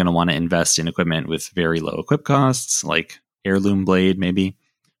definitely going to want to invest in equipment with very low equip costs, like Heirloom Blade maybe.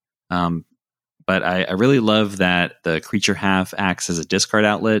 But I really love that the creature half acts as a discard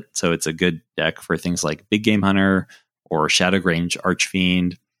outlet, so it's a good deck for things like Big Game Hunter or Shadowgrange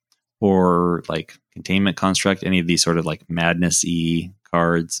Archfiend or like Containment Construct, any of these sort of like madness-y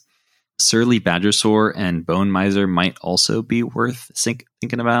cards. Surly Badgersaur and Bone Miser might also be worth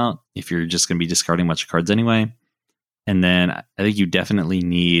thinking about if you're just going to be discarding a bunch of cards anyway. And then I think you definitely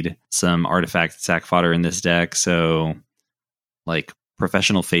need some artifact sack fodder in this deck. So like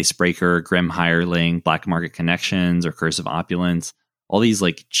Professional Facebreaker, Grim Hireling, Black Market Connections, or Curse of Opulence. All these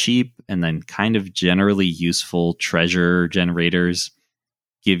like cheap and then kind of generally useful treasure generators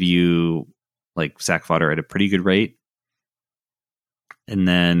give you like sack fodder at a pretty good rate. And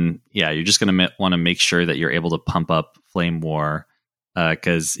then, yeah, you're just going to want to make sure that you're able to pump up Flame War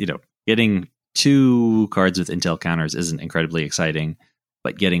because, getting 2 cards with intel counters isn't incredibly exciting,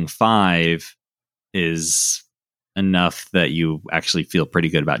 but getting 5 is enough that you actually feel pretty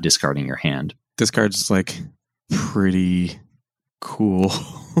good about discarding your hand. This card's like pretty cool.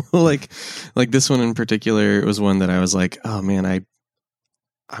 like this one in particular was one that I was like, oh man, I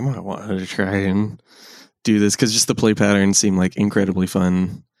might want to try and do this because just the play pattern seemed like incredibly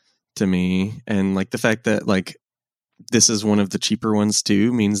fun to me, and like the fact that like this is one of the cheaper ones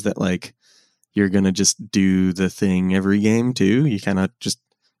too means that like you're gonna just do the thing every game too. You kind of just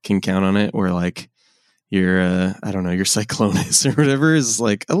can count on it, or like your I don't know, your Cyclonus or whatever is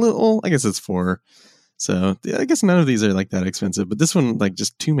like a little, I guess it's 4. So yeah, I guess none of these are like that expensive, but this one, like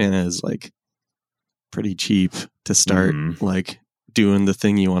just 2 mana is like pretty cheap to start like doing the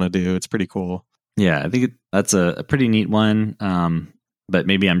thing you want to do. It's pretty cool. Yeah, I think that's a pretty neat one. But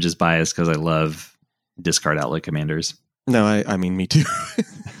maybe I'm just biased because I love discard outlet commanders. No, I mean, me too.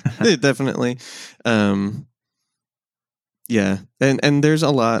 Definitely. Yeah. And there's a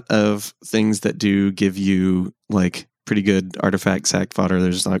lot of things that do give you like pretty good artifact sack fodder.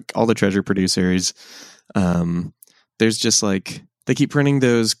 There's like all the treasure producers. There's just like, they keep printing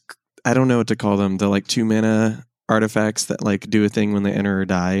those, I don't know what to call them, the like 2 mana artifacts that like do a thing when they enter or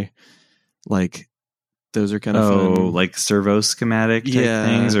die. Like those are kind of fun. Like servo schematic type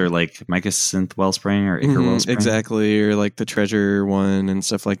things, or like Mycosynth Wellspring or Ichor Wellspring. Exactly, or like the treasure one and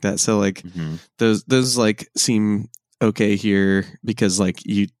stuff like that. So like those like seem okay here because like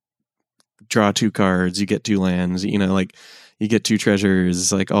you draw 2 cards, you get 2 lands, like you get 2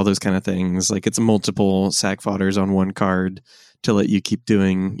 treasures, like all those kind of things. Like it's multiple sack fodders on one card to let you keep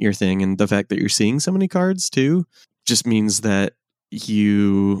doing your thing. And the fact that you're seeing so many cards too just means that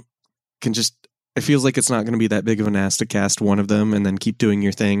you can just, it feels like it's not going to be that big of an ask to cast one of them and then keep doing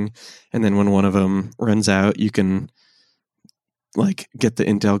your thing. And then when one of them runs out, you can like get the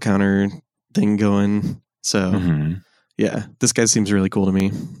intel counter thing going. So yeah, this guy seems really cool to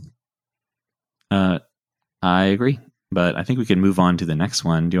me. I agree, but I think we can move on to the next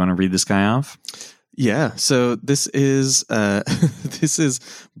one. Do you want to read this guy off? Yeah, so this is this is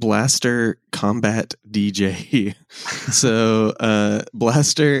Blaster Combat DJ. So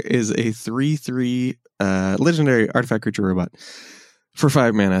Blaster is a 3/3 legendary artifact creature robot for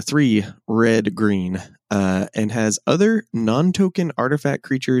 5 mana, 3 red green, and has other non-token artifact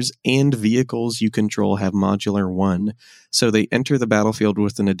creatures and vehicles you control have modular 1. So they enter the battlefield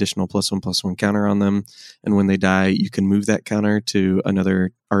with an additional +1/+1 counter on them, and when they die, you can move that counter to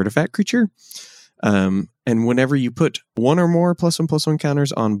another artifact creature. And whenever you put 1 or more +1/+1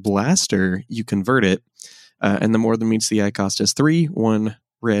 counters on Blaster, you convert it. And the more than meets the eye cost is 3, 1,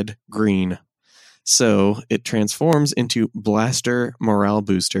 red, green. So it transforms into Blaster Morale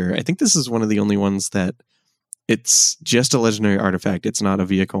Booster. I think this is one of the only ones that it's just a legendary artifact. It's not a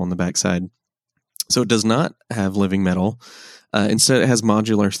vehicle on the backside. So it does not have living metal. Instead, it has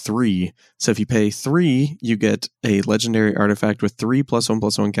modular 3. So if you pay 3, you get a legendary artifact with 3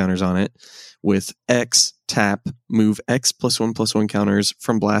 +1/+1 counters on it, with X, tap, move X +1/+1 counters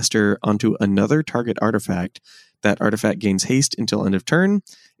from Blaster onto another target artifact. That artifact gains haste until end of turn.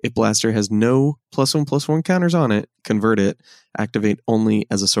 If Blaster has no +1/+1 counters on it, convert it, activate only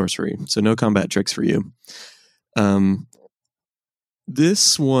as a sorcery. So no combat tricks for you.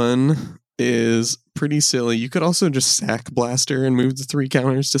 This one is pretty silly. You could also just sack Blaster and move the 3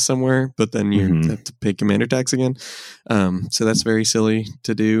 counters to somewhere, but then you have to pay commander tax again. So that's very silly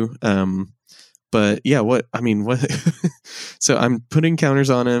to do. But yeah, what? So I'm putting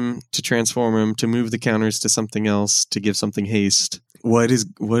counters on him to transform him, to move the counters to something else, to give something haste. What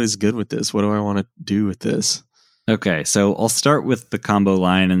is good with this? What do I want to do with this? Okay, so I'll start with the combo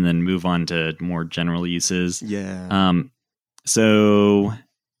line and then move on to more general uses. Yeah. So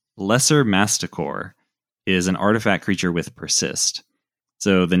Lesser Masticore is an artifact creature with Persist.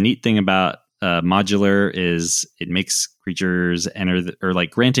 So the neat thing about modular is it makes creatures enter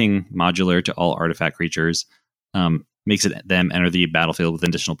granting modular to all artifact creatures makes them enter the battlefield with an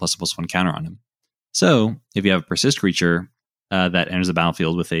additional +1/+1 counter on them. So if you have a Persist creature that enters the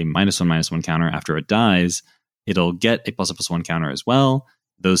battlefield with a -1/-1 counter after it dies, it'll get a +1/+1 counter as well.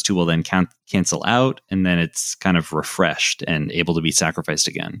 those two will then cancel out, and then it's kind of refreshed and able to be sacrificed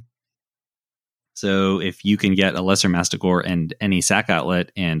again. So if you can get a Lesser Mastigore and any sack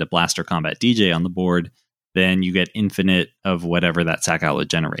outlet and a Blaster Combat DJ on the board, then you get infinite of whatever that sack outlet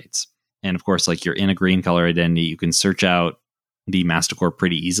generates. And of course, like you're in a green color identity, you can search out the Mastigore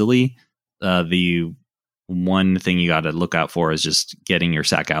pretty easily. The one thing you got to look out for is just getting your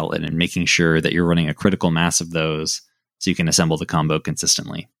sack outlet and making sure that you're running a critical mass of those so you can assemble the combo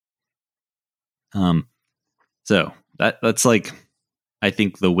consistently. So that's like, I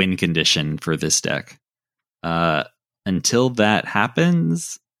think, the win condition for this deck. Until that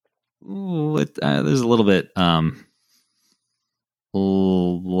happens, there's a little bit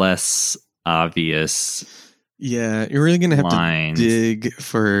less obvious. Yeah, you're really gonna have lines. to dig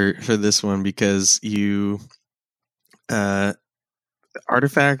for this one, because you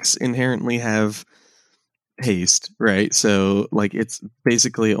artifacts inherently have haste, right? So like it's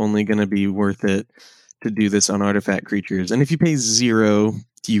basically only gonna be worth it to do this on artifact creatures. And if you pay 0,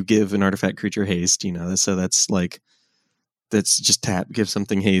 you give an artifact creature haste, so that's just tap, give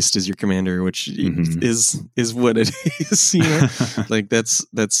something haste as your commander, which is what it is, like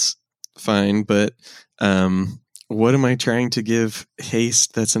that's fine. But what am I trying to give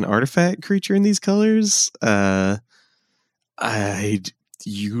haste that's an artifact creature in these colors?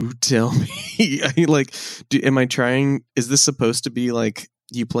 You tell me. Am I trying, is this supposed to be like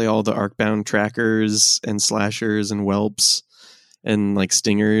you play all the Arcbound trackers and slashers and whelps and like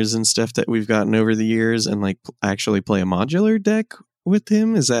stingers and stuff that we've gotten over the years, and like actually play a modular deck with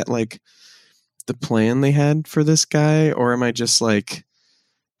him? Is that like the plan they had for this guy? Or am I just like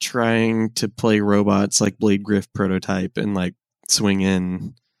trying to play robots like Blade Griff prototype and like swing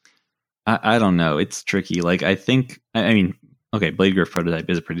in? I don't know. It's tricky. Like, I think, I mean, okay, Blade Griff prototype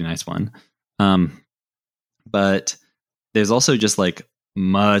is a pretty nice one. But there's also just like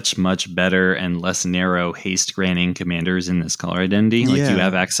much better and less narrow haste granting commanders in this color identity. Like, you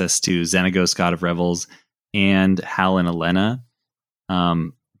have access to Xenagos, God of Revels, and Hal and Elena,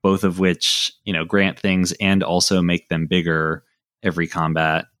 both of which, grant things and also make them bigger every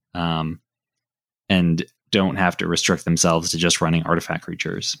combat, and don't have to restrict themselves to just running artifact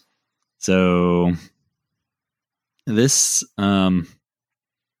creatures. So this, I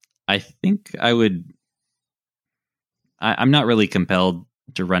think I'm not really compelled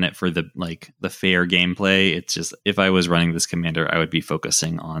to run it for the fair gameplay. It's just, if I was running this commander, I would be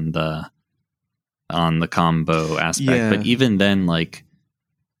focusing on the combo aspect. Yeah. But even then,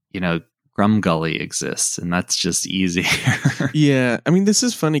 Grumgully exists, and that's just easier. Yeah, I mean, this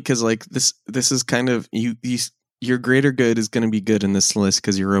is funny because this is kind of your greater good is going to be good in this list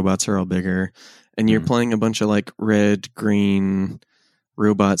because your robots are all bigger, and you're playing a bunch of red, green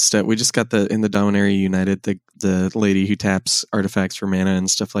robot stuff. We just got in the Dominaria United, the lady who taps artifacts for mana and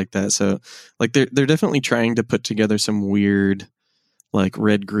stuff like that. So they're definitely trying to put together some weird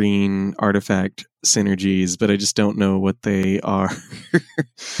red green artifact synergies, but I just don't know what they are.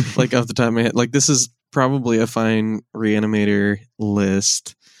 Off the top of my head, this is probably a fine Reanimator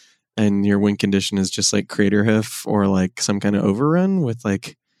list, and your win condition is just Craterhoof or some kind of overrun with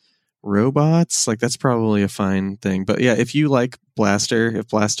robots. That's probably a fine thing. But yeah, if you like Blaster, if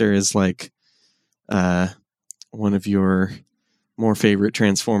Blaster is one of your more favorite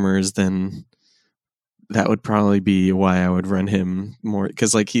Transformers, then that would probably be why I would run him more,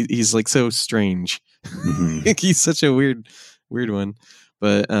 because he's so strange. Mm-hmm. He's such a weird one.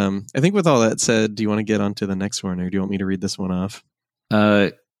 But I think with all that said, do you want to get on to the next one, or do you want me to read this one off?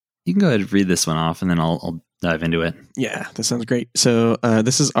 You can go ahead and read this one off, and then I'll dive into it. Yeah, that sounds great. So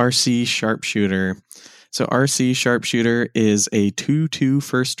this is RC Sharpshooter. So RC Sharpshooter is a 2/2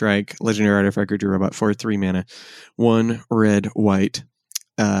 first strike legendary artifact creature robot for 3 mana, 1 red white,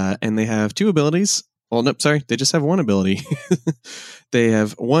 and they have 2 abilities. Well, nope, sorry. They just have 1 ability. They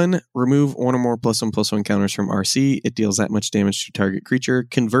have 1, remove 1 or more +1/+1 counters from RC. It deals that much damage to target creature.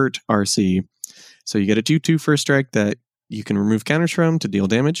 Convert RC. So you get a 2/2 first strike that you can remove counters from to deal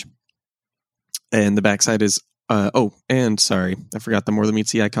damage. And the backside is, and sorry, I forgot the more than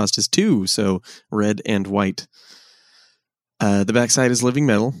meets the eye cost is 2. So red and white. The backside is Living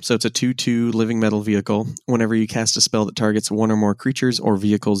Metal, so it's a 2/2 Living Metal vehicle. Whenever you cast a spell that targets 1 or more creatures or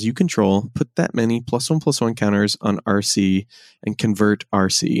vehicles you control, put that many +1/+1 counters on RC and convert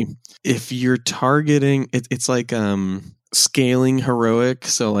RC. If you're targeting, it's scaling heroic.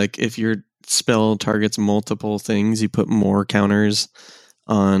 So if your spell targets multiple things, you put more counters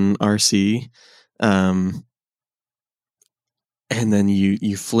on RC, and then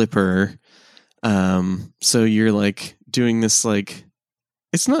you flip her. So you're doing this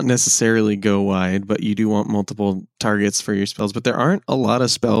it's not necessarily go wide, but you do want multiple targets for your spells. But there aren't a lot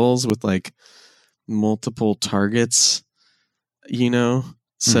of spells with like multiple targets, you know?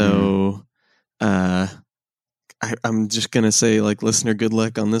 So I'm just going to say, like, listener, good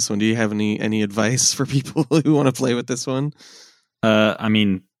luck on this one. Do you have any advice for people who want to play with this one? I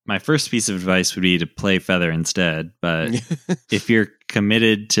mean, my first piece of advice would be to play Feather instead. But if you're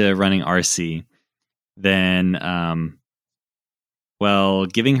committed to running RC, then, well,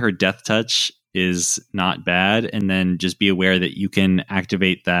 giving her Death Touch is not bad. And then just be aware that you can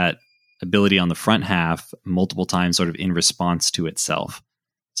activate that ability on the front half multiple times, sort of in response to itself.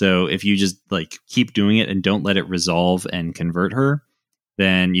 So if you just like keep doing it and don't let it resolve and convert her,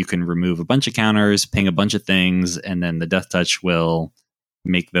 then you can remove a bunch of counters, ping a bunch of things, and then the Death Touch will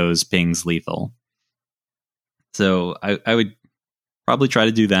make those pings lethal. So I would probably try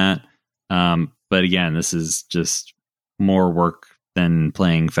to do that. But again, this is just more work than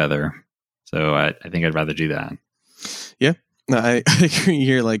playing Feather. So I think I'd rather do that. Yeah, no, I agree.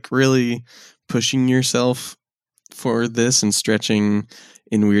 You're like really pushing yourself for this and stretching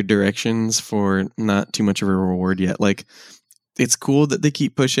in weird directions for not too much of a reward yet. Like, it's cool that they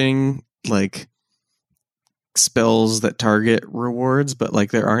keep pushing like spells that target rewards, but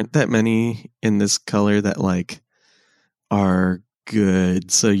like there aren't that many in this color that like are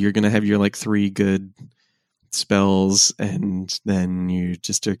good. So you're gonna have your like 3 good spells, and then you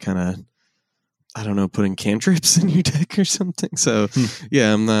just are kind of, I don't know, putting cantrips in your deck or something. So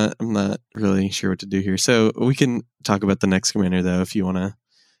yeah, I'm not really sure what to do here. So we can talk about the next commander though, if you want to.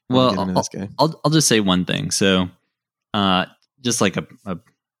 Well, I'll just say one thing. So, just like a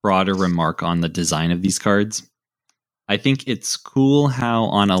broader remark on the design of these cards. I think it's cool how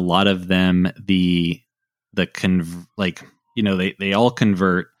on a lot of them they all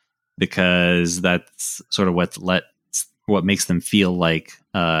convert, because that's sort of what makes them feel like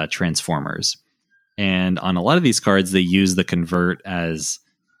transformers. And on a lot of these cards, they use the convert as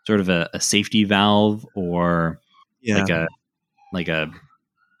sort of a safety valve, or like a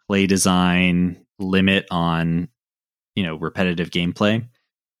play design limit on, repetitive gameplay.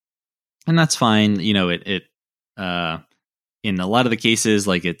 And that's fine. It in a lot of the cases,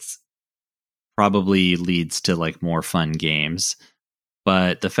 like, it's probably leads to like more fun games.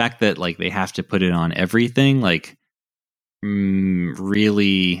 But the fact that like they have to put it on everything, like,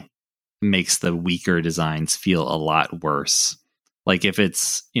 really makes the weaker designs feel a lot worse. Like, if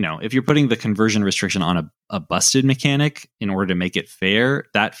it's, if you're putting the conversion restriction on a busted mechanic in order to make it fair,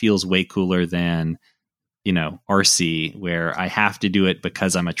 that feels way cooler than, RC, where I have to do it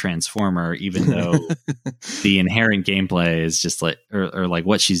because I'm a transformer, even though the inherent gameplay is just like, or like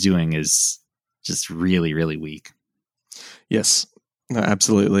what she's doing is just really, really weak. Yes, no,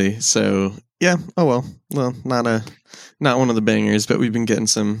 absolutely. So yeah. Oh well, not one of the bangers, but we've been getting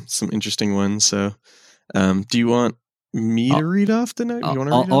some interesting ones. So, do you want me to read off the note?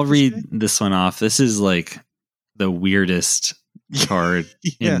 I'll read this one off. This is like the weirdest card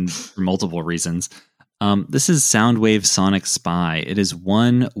for multiple reasons. This is Soundwave Sonic Spy. It is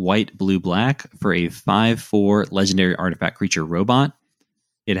 1 white, blue, black for a 5/4 legendary artifact creature robot.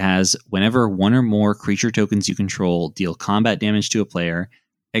 It has, whenever one or more creature tokens you control deal combat damage to a player,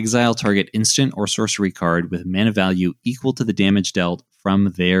 exile target instant or sorcery card with mana value equal to the damage dealt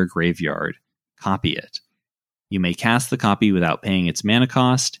from their graveyard. Copy it. You may cast the copy without paying its mana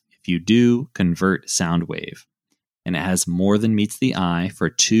cost. If you do, convert Soundwave. And it has more than meets the eye for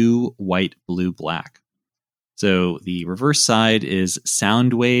 2 white, blue, black. So the reverse side is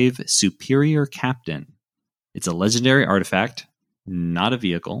Soundwave Superior Captain. It's a legendary artifact, not a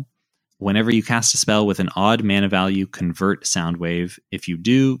vehicle. Whenever you cast a spell with an odd mana value, convert Soundwave. If you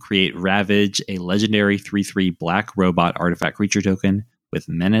do, create Ravage, a legendary 3/3 black robot artifact creature token with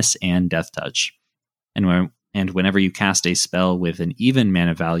Menace and Death Touch. And whenever you cast a spell with an even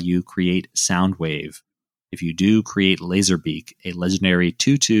mana value, create Soundwave. If you do, create Laserbeak, a legendary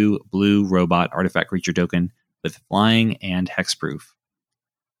 2/2 blue robot artifact creature token with flying and hexproof.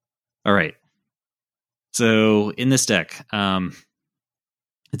 All right. So in this deck,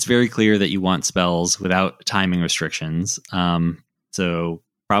 it's very clear that you want spells without timing restrictions. So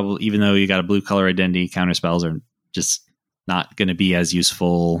probably, even though you got a blue color identity, counter spells are just not going to be as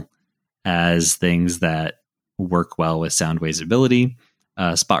useful as things that work well with Soundwave's ability.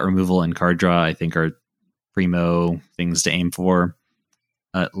 Spot removal and card draw, I think, are primo things to aim for.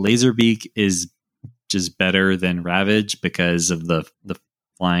 Laserbeak is just better than Ravage because of the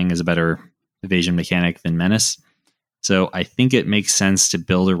flying is a better evasion mechanic than Menace. So I think it makes sense to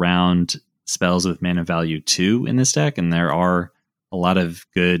build around spells with mana value 2 in this deck, and there are a lot of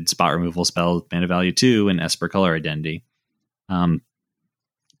good spot removal spells with mana value 2 in Esper Color Identity.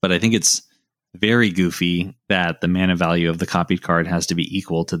 but I think it's very goofy that the mana value of the copied card has to be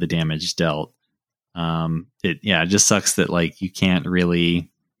equal to the damage dealt. It just sucks that like you can't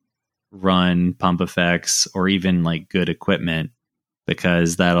really run pump effects or even like good equipment,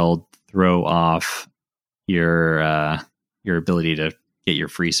 because that'll throw off your ability to get your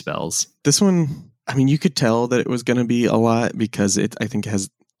free spells. This one, I mean, you could tell that it was going to be a lot because it, I think, has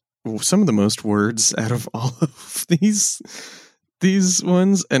some of the most words out of all of these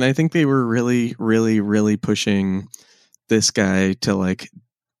ones, and I think they were really, really, really pushing this guy to like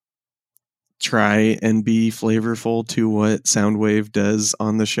try and be flavorful to what Soundwave does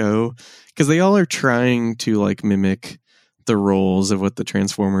on the show, because they all are trying to like mimic the roles of what the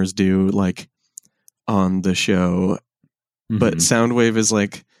Transformers do like on the show. Mm-hmm. But Soundwave is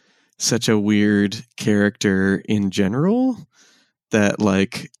like such a weird character in general that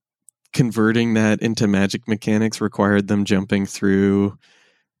like converting that into magic mechanics required them jumping through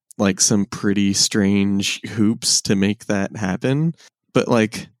like some pretty strange hoops to make that happen. But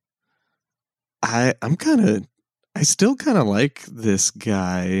like I still kind of like this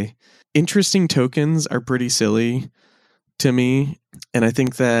guy. Interesting tokens are pretty silly to me, and I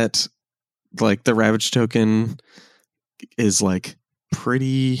think that like the Ravage token is like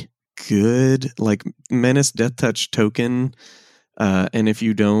pretty good. Like Menace Death Touch token, and if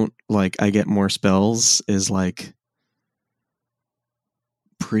you don't, like I get more spells is like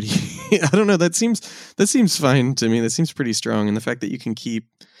pretty I don't know, that seems fine to me. That seems pretty strong, and the fact that you can keep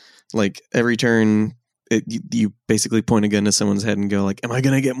like every turn you basically point a gun to someone's head and go like, am I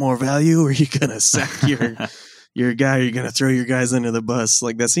gonna get more value, or are you gonna sack your guy, or you're gonna throw your guys under the bus?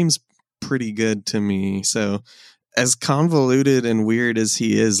 Like that seems pretty good to me. So as convoluted and weird as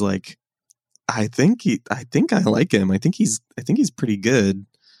he is, like I think I like him. I think he's pretty good.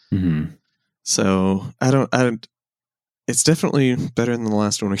 Mm-hmm. So I don't. It's definitely better than the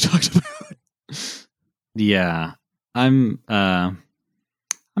last one we talked about. Yeah, I'm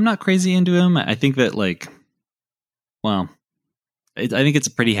not crazy into him. I think that like, well, I think it's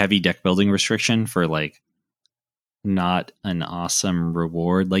a pretty heavy deck building restriction for like not an awesome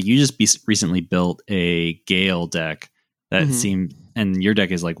reward. Like you just recently built a Gale deck that seemed, and your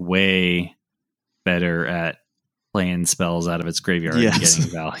deck is like way better at playing spells out of its graveyard and getting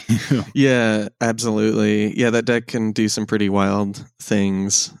value. Yeah, absolutely. Yeah, that deck can do some pretty wild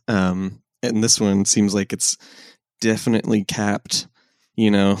things. And this one seems like it's definitely capped. You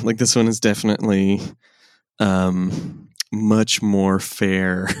know, like this one is definitely much more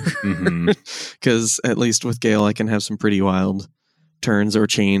fair. Because at least with Gale, I can have some pretty wild turns or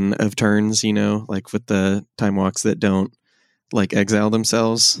chain of turns, you know, like with the time walks that don't like exile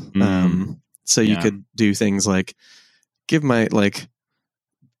themselves. So you could do things like give my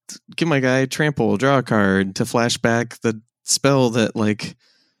guy trample, draw a card to flash back the spell that like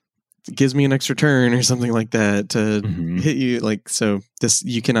gives me an extra turn or something like that to hit you. Like, so this,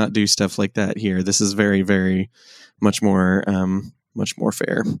 you cannot do stuff like that here. This is very, very much more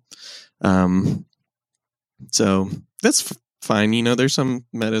fair. So that's fine. You know, there's some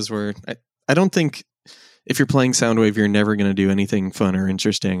metas where I don't think if you're playing Soundwave, you're never going to do anything fun or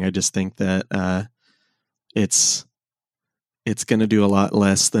interesting. I just think that it's going to do a lot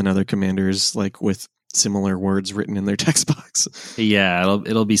less than other commanders, like with similar words written in their text box. Yeah,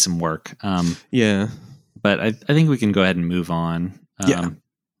 it'll be some work. Yeah, but I think we can go ahead and move on.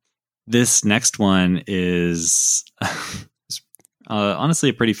 This next one is honestly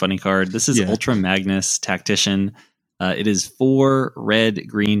a pretty funny card. This is Ultra Magnus Tactician. It is 4 red,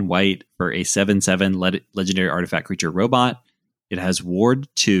 green, white for a 7/7 legendary artifact creature robot. It has Ward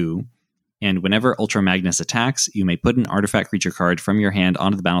 2, and whenever Ultra Magnus attacks, you may put an artifact creature card from your hand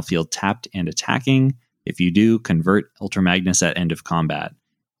onto the battlefield tapped and attacking. If you do, convert Ultra Magnus at end of combat.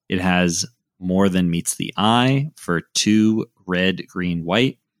 It has More Than Meets the Eye for 2 red, green,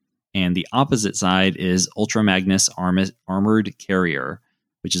 white. And the opposite side is Ultra Magnus Armored Carrier,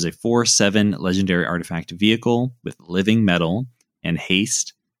 which is a 4/7 legendary artifact vehicle with living metal and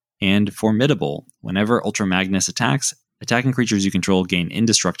haste and formidable. Whenever Ultra Magnus attacks, attacking creatures you control gain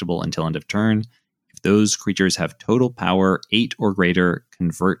indestructible until end of turn. If those creatures have total power 8 or greater,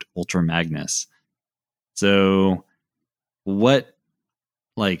 convert Ultra Magnus. So which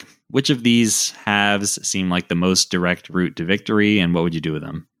of these halves seem like the most direct route to victory, and what would you do with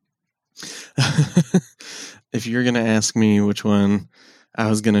them? If you're going to ask me which one I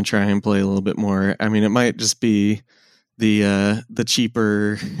was going to try and play a little bit more, I mean, it might just be the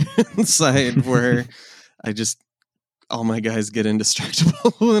cheaper side where all my guys get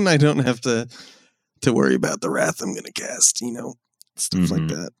indestructible and I don't have to worry about the wrath I'm going to cast, you know, stuff like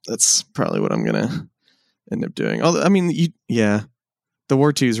that. That's probably what I'm going to end up doing. Although, I mean, the The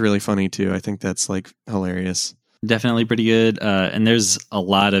War 2 is really funny too. I think that's like hilarious. Definitely pretty good. And there's a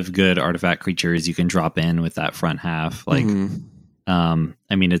lot of good artifact creatures you can drop in with that front half. Like,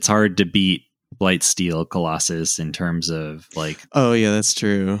 I mean, it's hard to beat Blightsteel Colossus in terms of like, oh yeah, that's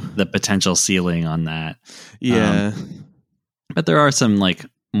true. The potential ceiling on that. Yeah. But there are some like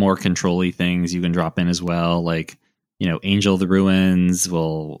more control-y things you can drop in as well. Like, you know, Angel of the Ruins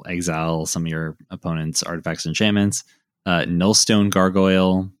will exile some of your opponent's artifacts and enchantments. Nullstone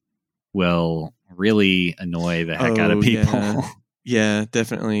Gargoyle will really annoy the heck out of people. Yeah,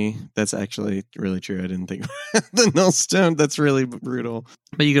 definitely. That's actually really true. I didn't think the Nullstone. That's really brutal.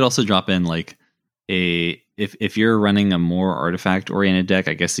 But you could also drop in like if you're running a more artifact oriented deck,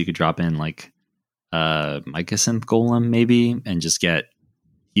 I guess you could drop in like Mycosynth Golem maybe and just get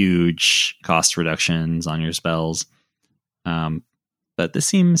huge cost reductions on your spells. But this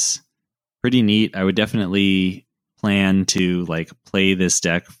seems pretty neat. I would definitely plan to like play this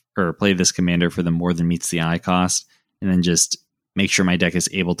deck or play this commander for the more than meets the eye cost, and then just make sure my deck is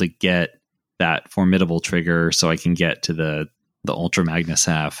able to get that formidable trigger so I can get to the Ultra Magnus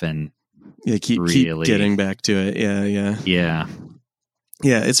half and keep getting back to it. Yeah.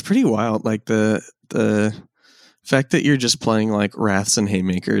 It's pretty wild. Like the fact that you're just playing like Wraths and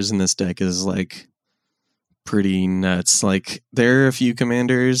Haymakers in this deck is like pretty nuts. Like there are a few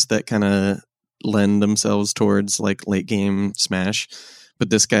commanders that kind of lend themselves towards like late game smash,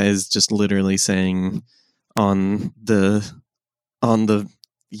 but this guy is just literally saying on the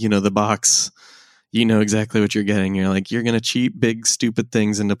the box, you know exactly what you're getting. You're like, you're gonna cheat big stupid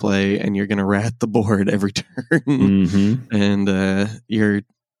things into play and you're gonna rat the board every turn. And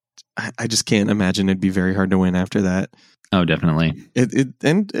I just can't imagine it'd be very hard to win after that. Oh, definitely. And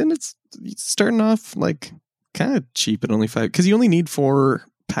it's starting off like kind of cheap at only 5 because you only need 4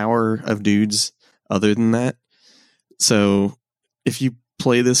 power of dudes other than that. So if you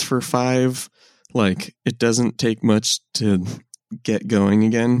play this for 5, like it doesn't take much to get going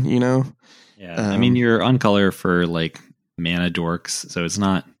again, you know? Yeah. I mean, you're on color for like mana dorks, so it's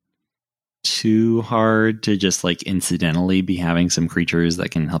not too hard to just like incidentally be having some creatures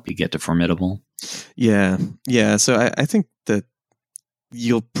that can help you get to formidable. Yeah. So I think that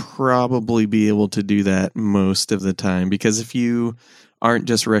you'll probably be able to do that most of the time, because if you aren't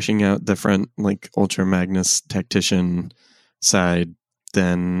just rushing out the front like Ultra Magnus Tactician side,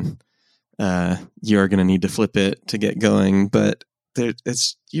 then you're going to need to flip it to get going. But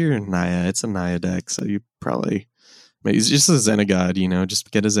you're Naya. It's a Naya deck, so you probably maybe it's just a Xenagod. You know, just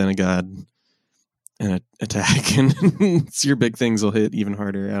get a Xenagod and attack, and your big things will hit even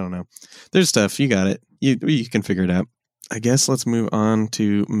harder. I don't know. There's stuff. You got it. You can figure it out. I guess let's move on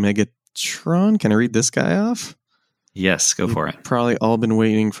to Megatron. Can I read this guy off? Yes, go for it. Probably all been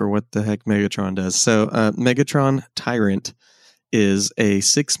waiting for what the heck Megatron does. So Megatron Tyrant is a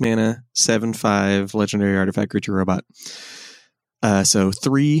 6 mana, 7/5 legendary artifact creature robot. So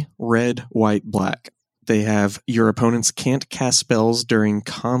 3 red, white, black. They have your opponents can't cast spells during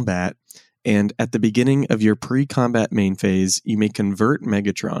combat, and at the beginning of your pre-combat main phase, you may convert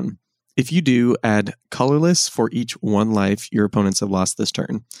Megatron. If you do, add colorless for each 1 life your opponents have lost this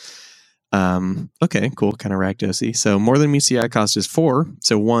turn. Okay, cool. Kind of Rakdos-y. So more than meets the eye cost is 4.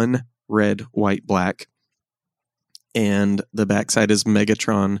 So 1 red, white, black. And the backside is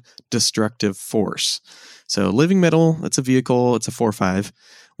Megatron Destructive Force. So Living Metal, that's a vehicle. It's a 4/5.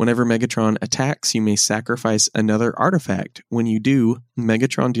 Whenever Megatron attacks, you may sacrifice another artifact. When you do,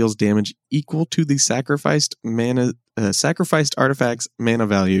 Megatron deals damage equal to the sacrificed artifact's mana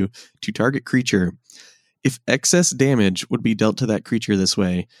value to target creature. If excess damage would be dealt to that creature this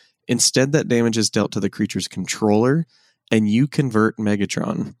way, instead that damage is dealt to the creature's controller, and you convert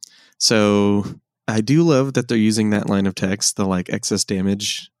Megatron. So I do love that they're using that line of text, the like excess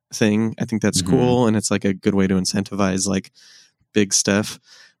damage thing. I think that's cool, and it's like a good way to incentivize like big stuff.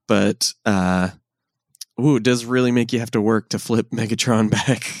 But it does really make you have to work to flip Megatron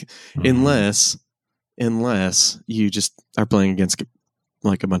back, unless you just are playing against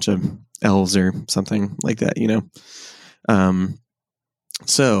like a bunch of elves or something like that, you know.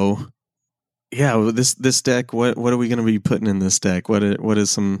 So yeah, this deck. What are we going to be putting in this deck? What is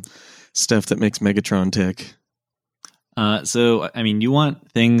some stuff that makes Megatron tick? So I mean, you want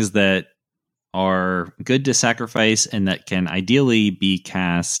things that are good to sacrifice and that can ideally be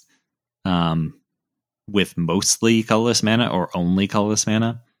cast with mostly colorless mana or only colorless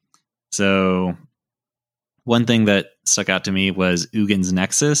mana. So one thing that stuck out to me was Ugin's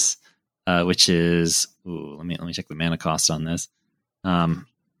Nexus, which is let me check the mana cost on this. But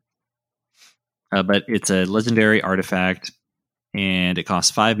it's a legendary artifact, and it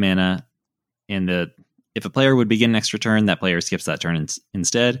costs 5 mana. And if a player would begin an extra turn, that player skips that turn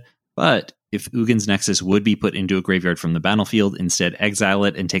instead. But if Ugin's Nexus would be put into a graveyard from the battlefield, instead exile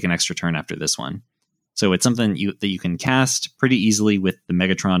it and take an extra turn after this one. So it's something that you can cast pretty easily with the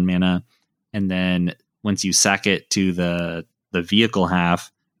Megatron mana, and then once you sack it to the vehicle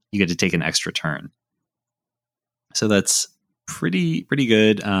half, you get to take an extra turn. So that's pretty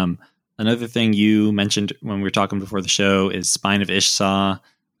good. Another thing you mentioned when we were talking before the show is Spine of Ishsaw.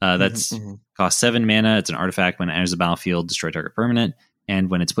 That's costs 7 mana. It's an artifact. When it enters the battlefield, destroy target permanent. And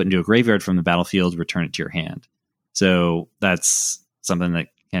when it's put into a graveyard from the battlefield, return it to your hand. So that's something that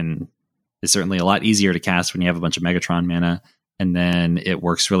is certainly a lot easier to cast when you have a bunch of Megatron mana. And then it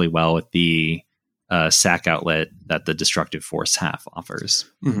works really well with the sack outlet that the Destructive Force half offers.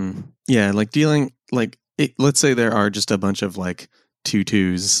 Mm-hmm. Yeah, like dealing, like, let's say there are just a bunch of like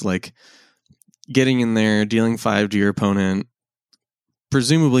 2/2s, like getting in there, dealing 5 to your opponent,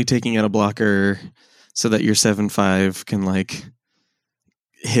 presumably taking out a blocker so that your 7/5 can like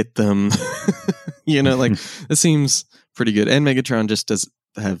hit them. Like it seems pretty good. And Megatron just does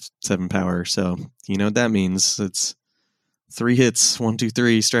have 7 power, so you know what that means. It's 3 hits, 1, 2,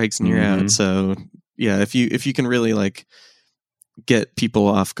 3 strikes, and you're out. So yeah, if you can really like get people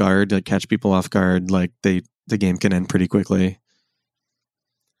off guard, like catch people off guard, like the game can end pretty quickly.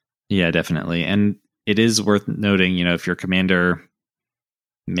 Yeah, definitely. And it is worth noting, if your commander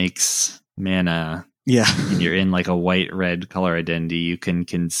makes mana, and you're in like a white-red color identity, you can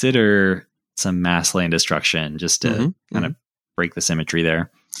consider some mass land destruction just to kind of break the symmetry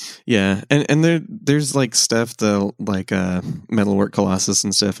there. Yeah, and there's like stuff, the like Metalwork Colossus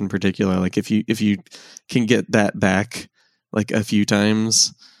and stuff in particular. Like if you can get that back like a few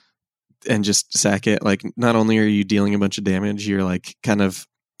times and just sack it, like not only are you dealing a bunch of damage, you're like kind of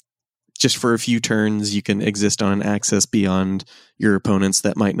just for a few turns you can exist on an axis beyond your opponents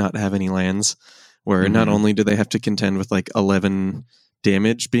that might not have any lands, where not only do they have to contend with like 11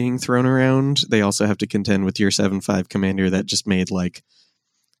 damage being thrown around, they also have to contend with your 7/5 commander that just made like,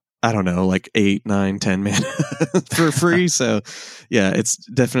 I don't know, like 8, 9, 10 mana for free. So yeah, it's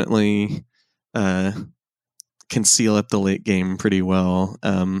definitely can seal up the late game pretty well.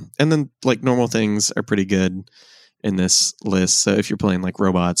 And then like normal things are pretty good in this list. So if you're playing like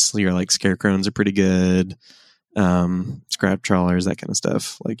robots, your like Scarecrows are pretty good. Scrap trawlers, that kind of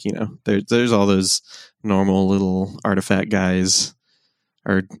stuff. Like, there's all those normal little artifact guys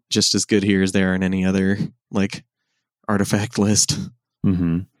are just as good here as they are in any other like artifact list.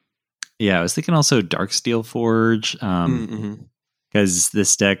 Yeah, I was thinking also Darksteel Forge, because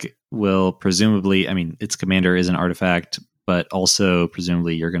this deck will presumably, its commander is an artifact, but also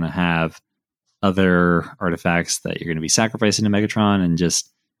presumably you're going to have other artifacts that you're going to be sacrificing to Megatron, and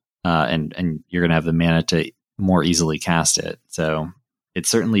just and you're going to have the mana to more easily cast it. So it's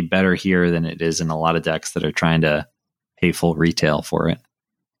certainly better here than it is in a lot of decks that are trying to pay full retail for it.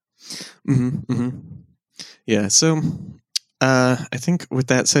 Yeah, so I think with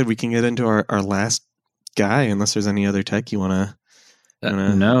that said, we can get into our last guy, unless there's any other tech you want to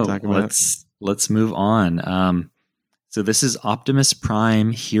talk about. Let's move on. So this is Optimus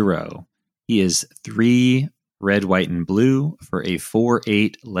Prime Hero. He is 3 red, white, and blue for a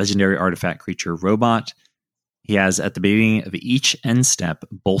 4/8 legendary artifact creature robot. He has, at the beginning of each end step,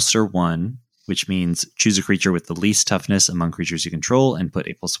 bolster 1, which means choose a creature with the least toughness among creatures you control and put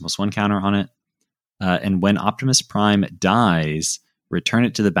a +1/+1 counter on it. And when Optimus Prime dies, return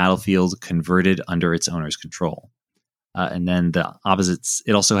it to the battlefield converted under its owner's control. And then the opposites,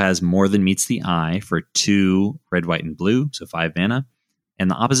 it also has More Than Meets the Eye for 2 red, white, and blue, so 5 mana. And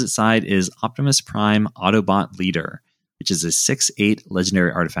the opposite side is Optimus Prime Autobot Leader, which is a 6/8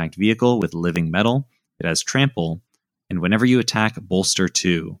 legendary artifact vehicle with living metal. It has trample, and whenever you attack, bolster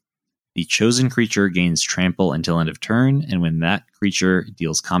 2. The chosen creature gains trample until end of turn, and when that creature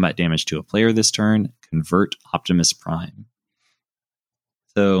deals combat damage to a player this turn, convert Optimus Prime.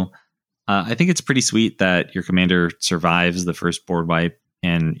 So I think it's pretty sweet that your commander survives the first board wipe,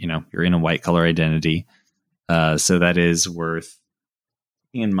 and you're in a white color identity. So that is worth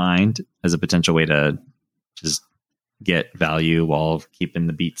keeping in mind as a potential way to just get value while keeping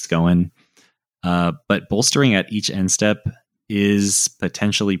the beats going. But bolstering at each end step is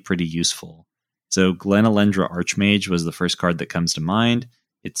potentially pretty useful. So Glenalendra Archmage was the first card that comes to mind.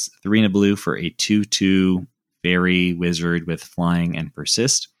 It's 3 and a blue for a 2/2 fairy wizard with flying and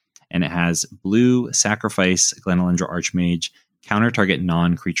persist. And it has blue, sacrifice Glenalendra Archmage, counter target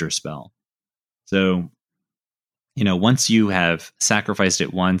non-creature spell. So, once you have sacrificed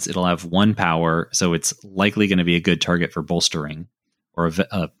it once, it'll have 1 power. So it's likely going to be a good target for bolstering, or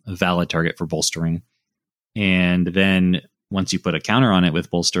a valid target for bolstering. And then once you put a counter on it with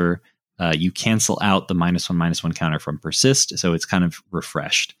bolster, you cancel out the -1/-1 counter from persist, so it's kind of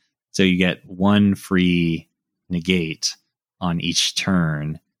refreshed. So you get one free negate on each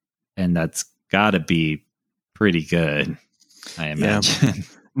turn, and that's got to be pretty good, I imagine. Yeah.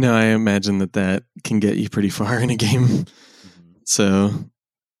 No, I imagine that can get you pretty far in a game. Mm-hmm. So,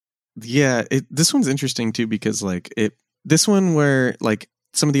 yeah, this one's interesting too because this one where like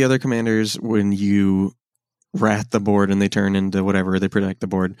some of the other commanders, when you wrath the board and they turn into whatever, they protect the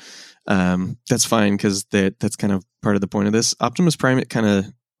board. That's fine because that's kind of part of the point of this. Optimus Prime, it kind of,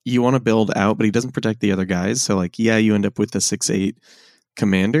 you want to build out, but he doesn't protect the other guys. So like, yeah, you end up with a 6/8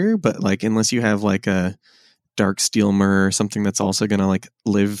 commander, but like unless you have like a Dark Steelmer or something that's also going to like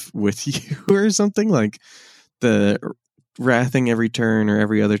live with you or something, like the wrathing every turn or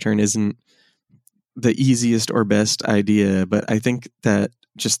every other turn isn't the easiest or best idea. But I think that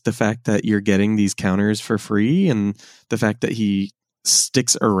just the fact that you're getting these counters for free and the fact that he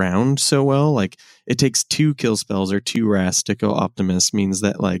sticks around so well, like it takes 2 kill spells or 2 wraths to kill Optimus, means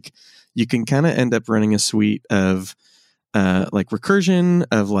that like you can kind of end up running a suite of like recursion,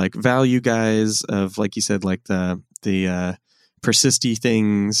 of like value guys, of like you said, like the persisty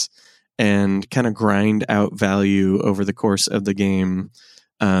things, and kind of grind out value over the course of the game,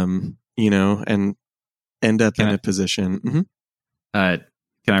 and end up in a position. Mm-hmm.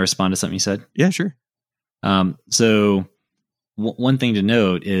 Can I respond to something you said? Yeah, sure. So one thing to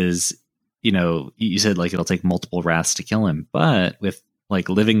note is, you said like it'll take multiple wraths to kill him, but with like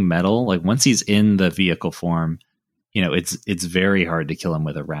living metal, like once he's in the vehicle form, it's very hard to kill him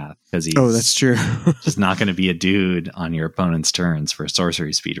with a wrath because he's that's true. just not going to be a dude on your opponent's turns for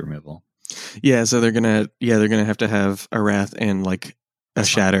sorcery speed removal. Yeah, so they're gonna have to have a wrath and like a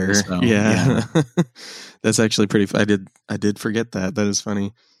shatter. Yeah. That's actually pretty. I did forget that. That is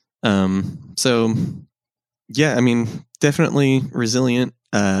funny. So yeah, I mean, definitely resilient.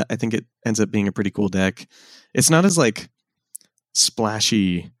 I think it ends up being a pretty cool deck. It's not as like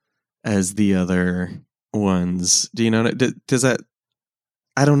splashy as the other ones. Do you know? Does that?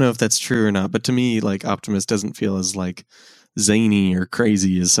 I don't know if that's true or not, but to me, like Optimus doesn't feel as like zany or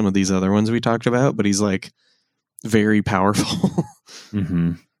crazy as some of these other ones we talked about, but he's like very powerful.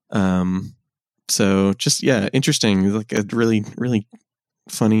 Mm-hmm. So just, yeah, interesting. Like a really, really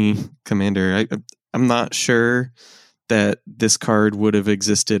funny commander. I'm not sure that this card would have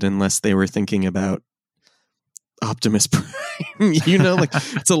existed unless they were thinking about Optimus Prime. Like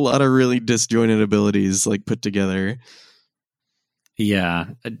it's a lot of really disjointed abilities like put together. Yeah,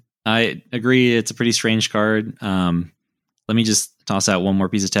 I agree. It's a pretty strange card. Let me just toss out one more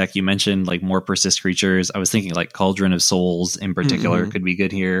piece of tech. You mentioned like more persist creatures. I was thinking like Cauldron of Souls in particular could be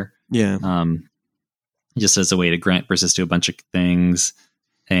good here. Yeah. Just as a way to grant persist to a bunch of things,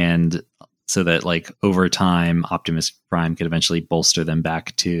 and so that like over time Optimus Prime could eventually bolster them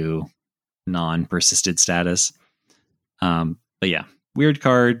back to non-persisted status. But yeah, weird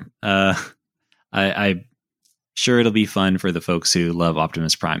card. I'm sure it'll be fun for the folks who love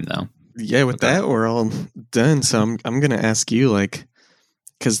Optimus Prime though. Yeah, with that we're all done. So I'm going to ask you, like,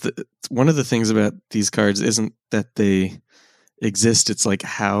 because one of the things about these cards isn't that they exist; it's like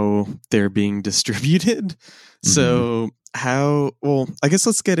how they're being distributed. Mm-hmm. So I guess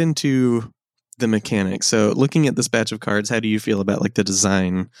let's get into the mechanics. So looking at this batch of cards, how do you feel about like the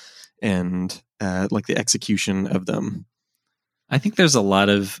design and like the execution of them? I think there's a lot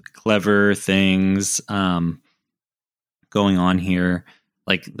of clever things going on here.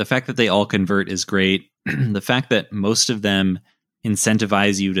 Like the fact that they all convert is great. The fact that most of them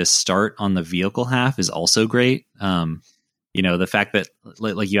incentivize you to start on the vehicle half is also great. The fact that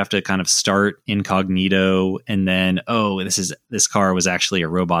like you have to kind of start incognito and then, this car was actually a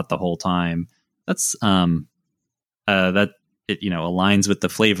robot the whole time. That's that it aligns with the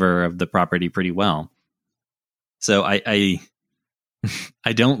flavor of the property pretty well. So I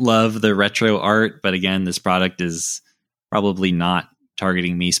don't love the retro art, but again, this product is probably not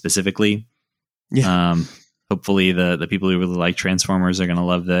targeting me specifically. Yeah. Hopefully the people who really like Transformers are going to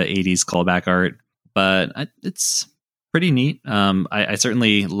love the 80s callback art, but it's pretty neat. I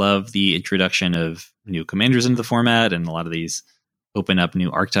certainly love the introduction of new commanders into the format, and a lot of these open up new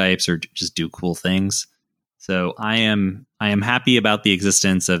archetypes or just do cool things. So I am happy about the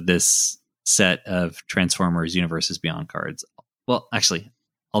existence of this set of Transformers Universes Beyond cards. Well, actually,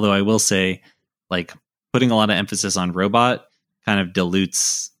 although I will say, like, putting a lot of emphasis on robot kind of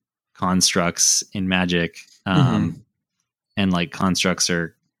dilutes constructs in Magic. And like constructs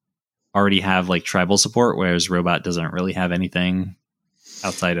already have like tribal support, whereas robot doesn't really have anything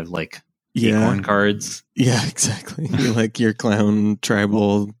outside of like acorn cards. Yeah, exactly. Like your clown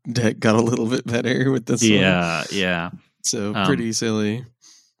tribal deck got a little bit better with this one. Yeah. So pretty silly.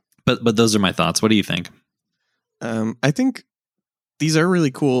 But those are my thoughts. What do you think? I think these are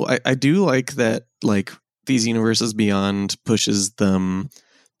really cool. I do like that, like, these Universes Beyond pushes them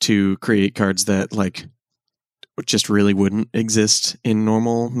to create cards that, like, just really wouldn't exist in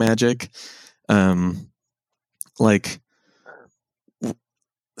normal Magic. Like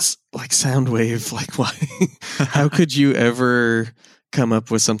Soundwave, like, why? How could you ever come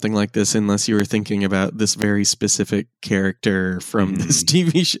up with something like this unless you were thinking about this very specific character from this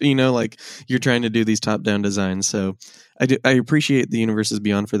TV show? You know, like, you're trying to do these top-down designs. So I appreciate the Universes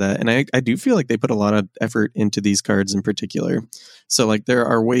Beyond for that. And I do feel like they put a lot of effort into these cards in particular. So, like, there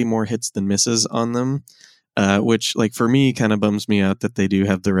are way more hits than misses on them. Which, like, for me, kind of bums me out that they do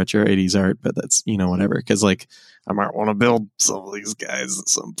have the retro 80s art, but that's, you know, whatever. Because, like, I might want to build some of these guys at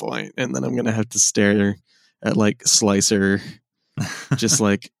some point, and then I'm going to have to stare at, like, Slicer just,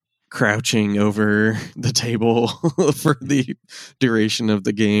 like, crouching over the table for the duration of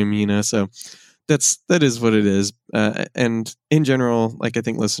the game, you know? So that is what it is. And in general, like, I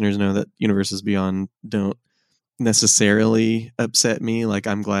think listeners know that Universes Beyond don't necessarily upset me. Like,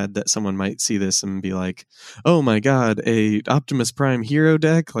 I'm glad that someone might see this and be like, oh my god, a Optimus Prime hero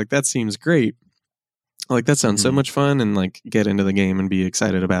deck, like, that seems great, like, that sounds so much fun, and, like, get into the game and be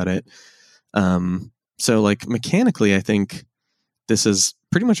excited about it. So, like, mechanically, I think this is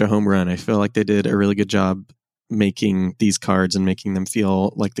pretty much a home run. I feel like they did a really good job making these cards and making them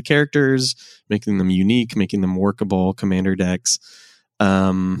feel like the characters, making them unique, making them workable commander decks.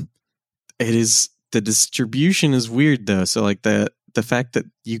 The distribution is weird, though. So, like, the fact that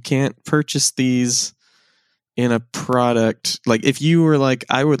you can't purchase these in a product, like, if you were like,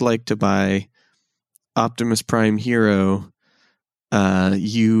 I would like to buy Optimus Prime Hero,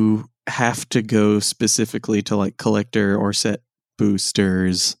 you have to go specifically to, like, collector or set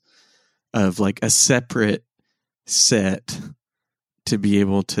boosters of, like, a separate set to be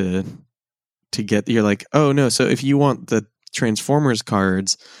able to get. You're like, oh no, so if you want the Transformers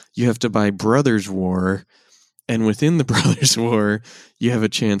cards, you have to buy Brothers War, and within the Brothers War you have a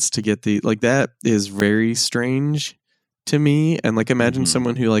chance to get the, like, that is very strange to me. And, like, imagine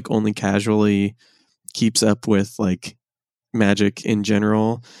someone who, like, only casually keeps up with, like, Magic in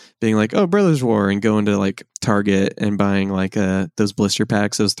general being like, oh, Brothers War, and going to, like, Target and buying, like, those blister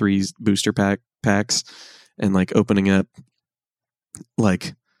packs, those 3 booster packs, and, like, opening up,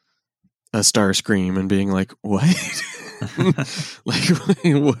 like, a Starscream and being like, what? Like,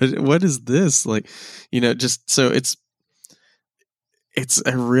 what is this? Like, you know, just so it's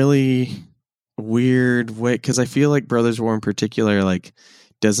a really weird way, because I feel like Brothers War in particular, like,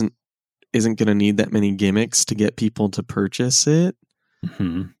 isn't going to need that many gimmicks to get people to purchase it.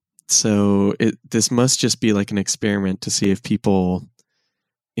 So this must just be like an experiment to see if people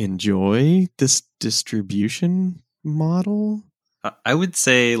enjoy this distribution model. I would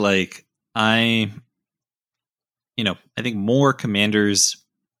say, like, I think more commanders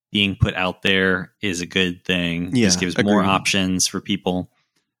being put out there is a good thing. Yeah, just gives more options for people.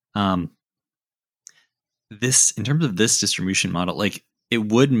 This, in terms of this distribution model, like, it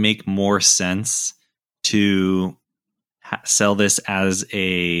would make more sense to sell this as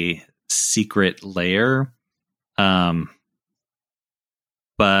a secret layer. But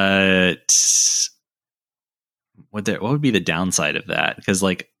what would be the downside of that? Because,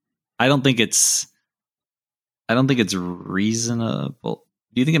 like, I don't think it's reasonable.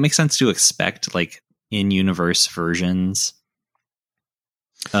 Do you think it makes sense to expect, like, in-universe versions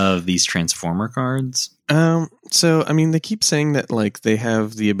of these Transformer cards? So, I mean, they keep saying that, like, they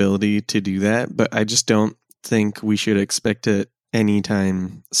have the ability to do that, but I just don't think we should expect it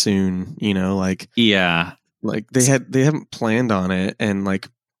anytime soon, you know, like, yeah, like, they haven't planned on it. And, like,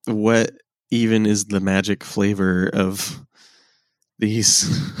 what even is the magic flavor of these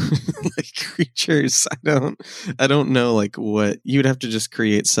like creatures? I don't know, like, what you would have to just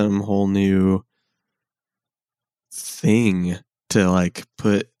create some whole new thing to, like,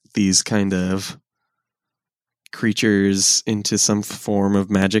 put these kind of creatures into some form of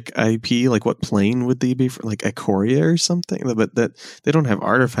Magic IP. Like, what plane would they be for? Like Ikoria or something? But that they don't have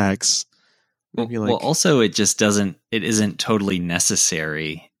artifacts. Maybe, like, well, also it isn't totally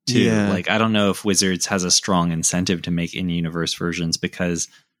necessary to, yeah. Like, I don't know if Wizards has a strong incentive to make in-universe versions, because,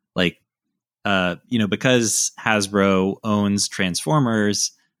 like, because Hasbro owns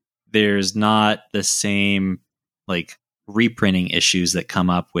Transformers, there's not the same, like, reprinting issues that come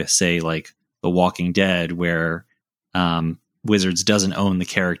up with, say, like, The Walking Dead, where Wizards doesn't own the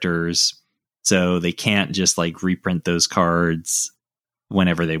characters, so they can't just, like, reprint those cards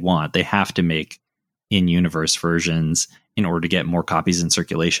whenever they want. They have to make in-universe versions in order to get more copies in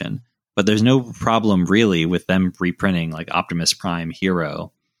circulation. But there's no problem really with them reprinting, like, Optimus Prime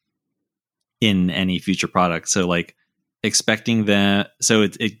Hero in any future product. So like expecting that. So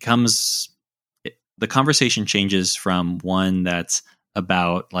the conversation changes from one that's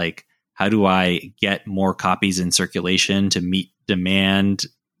about like, how do I get more copies in circulation to meet demand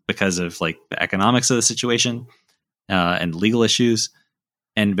because of like the economics of the situation and legal issues,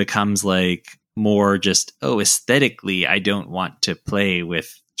 and becomes like more just, aesthetically, I don't want to play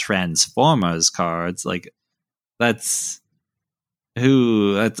with Transformers cards. Like that's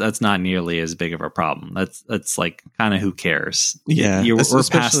not nearly as big of a problem. That's like kind of who cares. Yeah, we're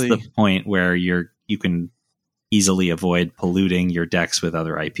past the point where you can easily avoid polluting your decks with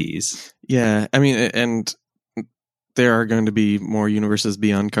other IPs. Yeah, I mean, and there are going to be more Universes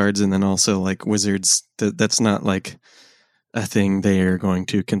Beyond cards, and then also like Wizards. That's not like a thing they are going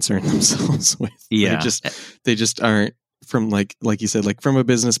to concern themselves with. Yeah, they just aren't. From like you said, like from a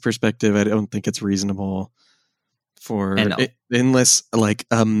business perspective, I don't think it's reasonable for unless like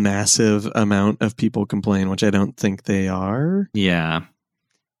a massive amount of people complain, which I don't think they are. Yeah,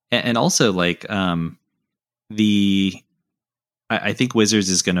 and also like I think Wizards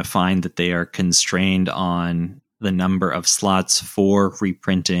is going to find that they are constrained on the number of slots for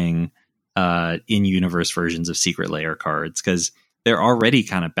reprinting in-universe versions of Secret Lair cards, because they're already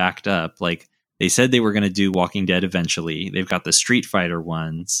kind of backed up. Like they said they were going to do Walking Dead eventually. They've got the Street Fighter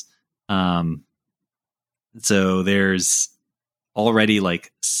ones. So there's already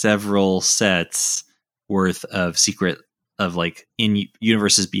like several sets worth of like in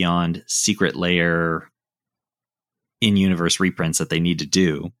Universes Beyond Secret Lair in-universe reprints that they need to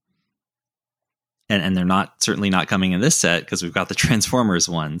do. And they're certainly not coming in this set because we've got the Transformers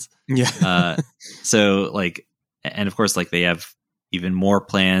ones. Yeah. So like, and of course, like they have even more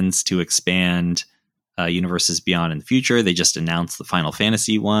plans to expand Universes Beyond in the future. They just announced the Final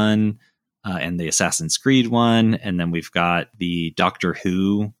Fantasy one and the Assassin's Creed one. And then we've got the Doctor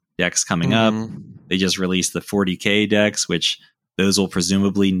Who decks coming up. They just released the 40K decks, which those will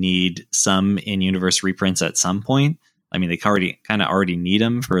presumably need some in-universe reprints at some point. I mean, they already need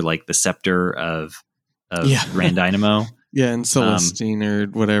them for like the Scepter of Grand Dynamo. Yeah, and Celestine or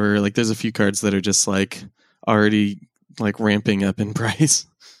whatever. Like, there's a few cards that are just like already like ramping up in price.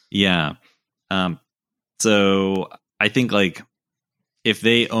 Yeah. So I think like if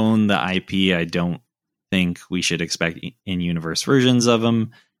they own the IP, I don't think we should expect in-universe versions of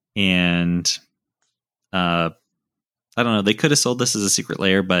them. And I don't know. They could have sold this as a Secret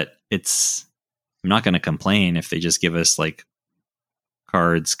Lair, but I'm not going to complain if they just give us like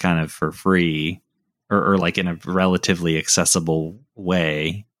cards kind of for free or like in a relatively accessible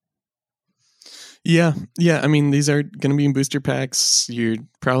way. Yeah. I mean, these are going to be in booster packs. You're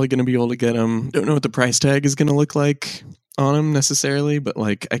probably going to be able to get them. Don't know what the price tag is going to look like on them necessarily, but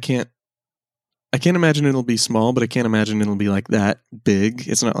like I can't imagine it'll be small, but I can't imagine it'll be like that big.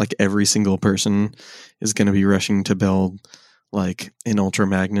 It's not like every single person is going to be rushing to build like an Ultra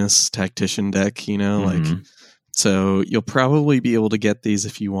Magnus Tactician deck, like, so you'll probably be able to get these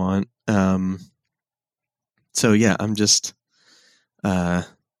if you want. So yeah, I'm just, there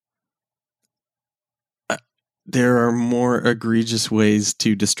are more egregious ways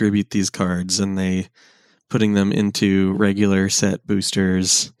to distribute these cards, and putting them into regular set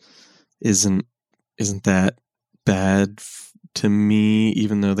boosters isn't that bad to me,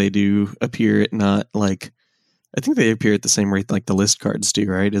 even though they do appear at not like, I think they appear at the same rate like the list cards do,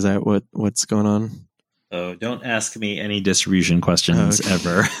 right? Is that what's going on? Oh, don't ask me any distribution questions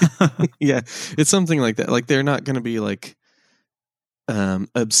ever. Yeah, it's something like that. Like they're not going to be like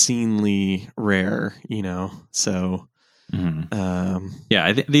obscenely rare, So yeah,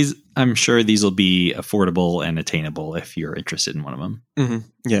 I think I'm sure these will be affordable and attainable if you're interested in one of them.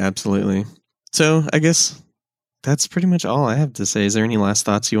 Yeah, absolutely. So I guess that's pretty much all I have to say. Is there any last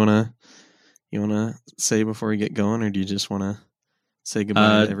thoughts you wanna say before we get going, or do you just want to say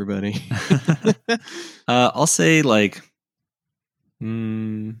goodbye to everybody? I'll say like,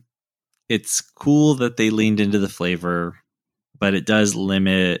 it's cool that they leaned into the flavor, but it does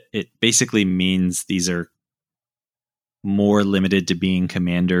limit. It basically means these are more limited to being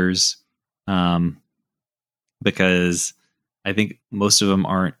commanders, because I think most of them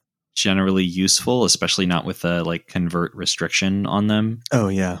aren't generally useful, especially not with a like convert restriction on them. Oh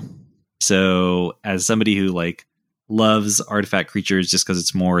yeah. So as somebody who like loves artifact creatures just because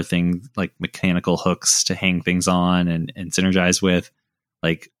it's more thing like mechanical hooks to hang things on and synergize with,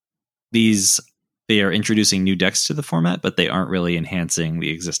 like they are introducing new decks to the format, but they aren't really enhancing the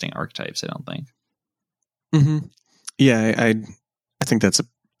existing archetypes, I don't think. Yeah, I think that's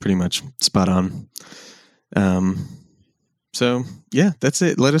pretty much spot on. So yeah, that's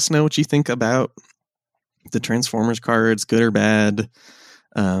it. Let us know what you think about the Transformers cards, good or bad.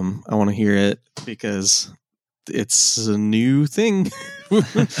 I want to hear it because it's a new thing.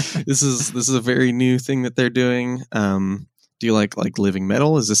 This is a very new thing that they're doing. Do you like living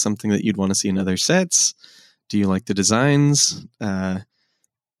metal? Is this something that you'd want to see in other sets? Do you like the designs?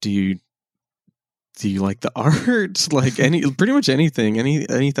 Do you like the art? Like pretty much anything.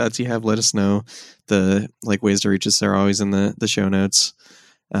 Any thoughts you have, let us know. The ways to reach us are always in the show notes.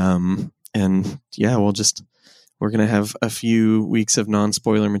 And yeah, we're going to have a few weeks of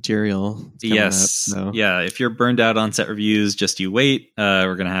non-spoiler material. Yes. Up, so. Yeah. If you're burned out on set reviews, just you wait.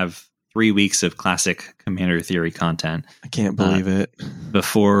 We're going to have 3 weeks of classic Commander Theory content. I can't believe it.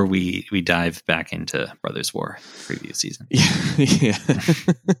 Before we dive back into Brothers War preview season. Yeah.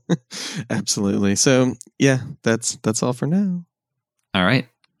 Absolutely. So yeah, that's all for now. All right.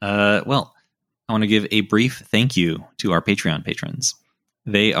 Well, I want to give a brief thank you to our Patreon patrons.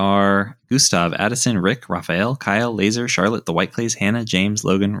 They are Gustav, Addison, Rick, Raphael, Kyle, Laser, Charlotte, The White Clays, Hannah, James,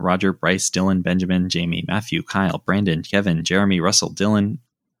 Logan, Roger, Bryce, Dylan, Benjamin, Jamie, Matthew, Kyle, Brandon, Kevin, Jeremy, Russell, Dylan,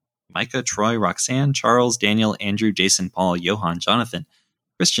 Micah, Troy, Roxanne, Charles, Daniel, Andrew, Jason, Paul, Johan, Jonathan,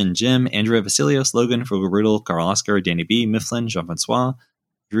 Christian, Jim, Andrea, Vasilios, Logan, Frugal Carl Oscar, Danny B, Mifflin, Jean-Francois,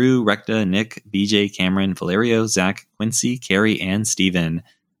 Drew, Recta, Nick, BJ, Cameron, Valerio, Zach, Quincy, Carrie, and Steven.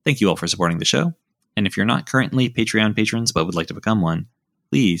 Thank you all for supporting the show. And if you're not currently Patreon patrons but would like to become one,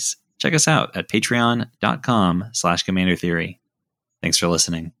 please check us out at patreon.com/Commander Theory. Thanks for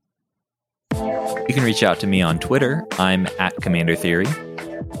listening. You can reach out to me on Twitter. I'm at Commander Theory.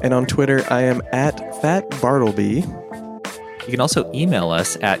 And on Twitter, I am at Fat Bartleby. You can also email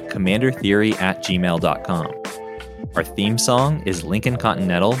us at commandertheory@gmail.com. Our theme song is Lincoln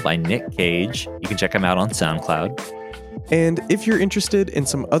Continental by Nick Cage. You can check him out on SoundCloud. And if you're interested in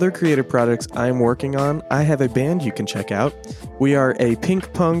some other creative projects I'm working on, I have a band you can check out. We are a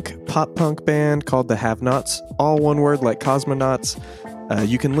pink punk, pop punk band called the Have-Nots, all one word like cosmonauts.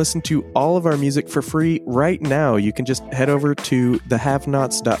 You can listen to all of our music for free right now. You can just head over to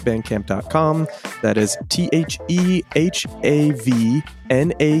thehavenots.bandcamp.com. That is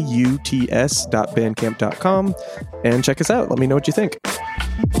TheHehavNauts.bandcamp.com. And check us out. Let me know what you think.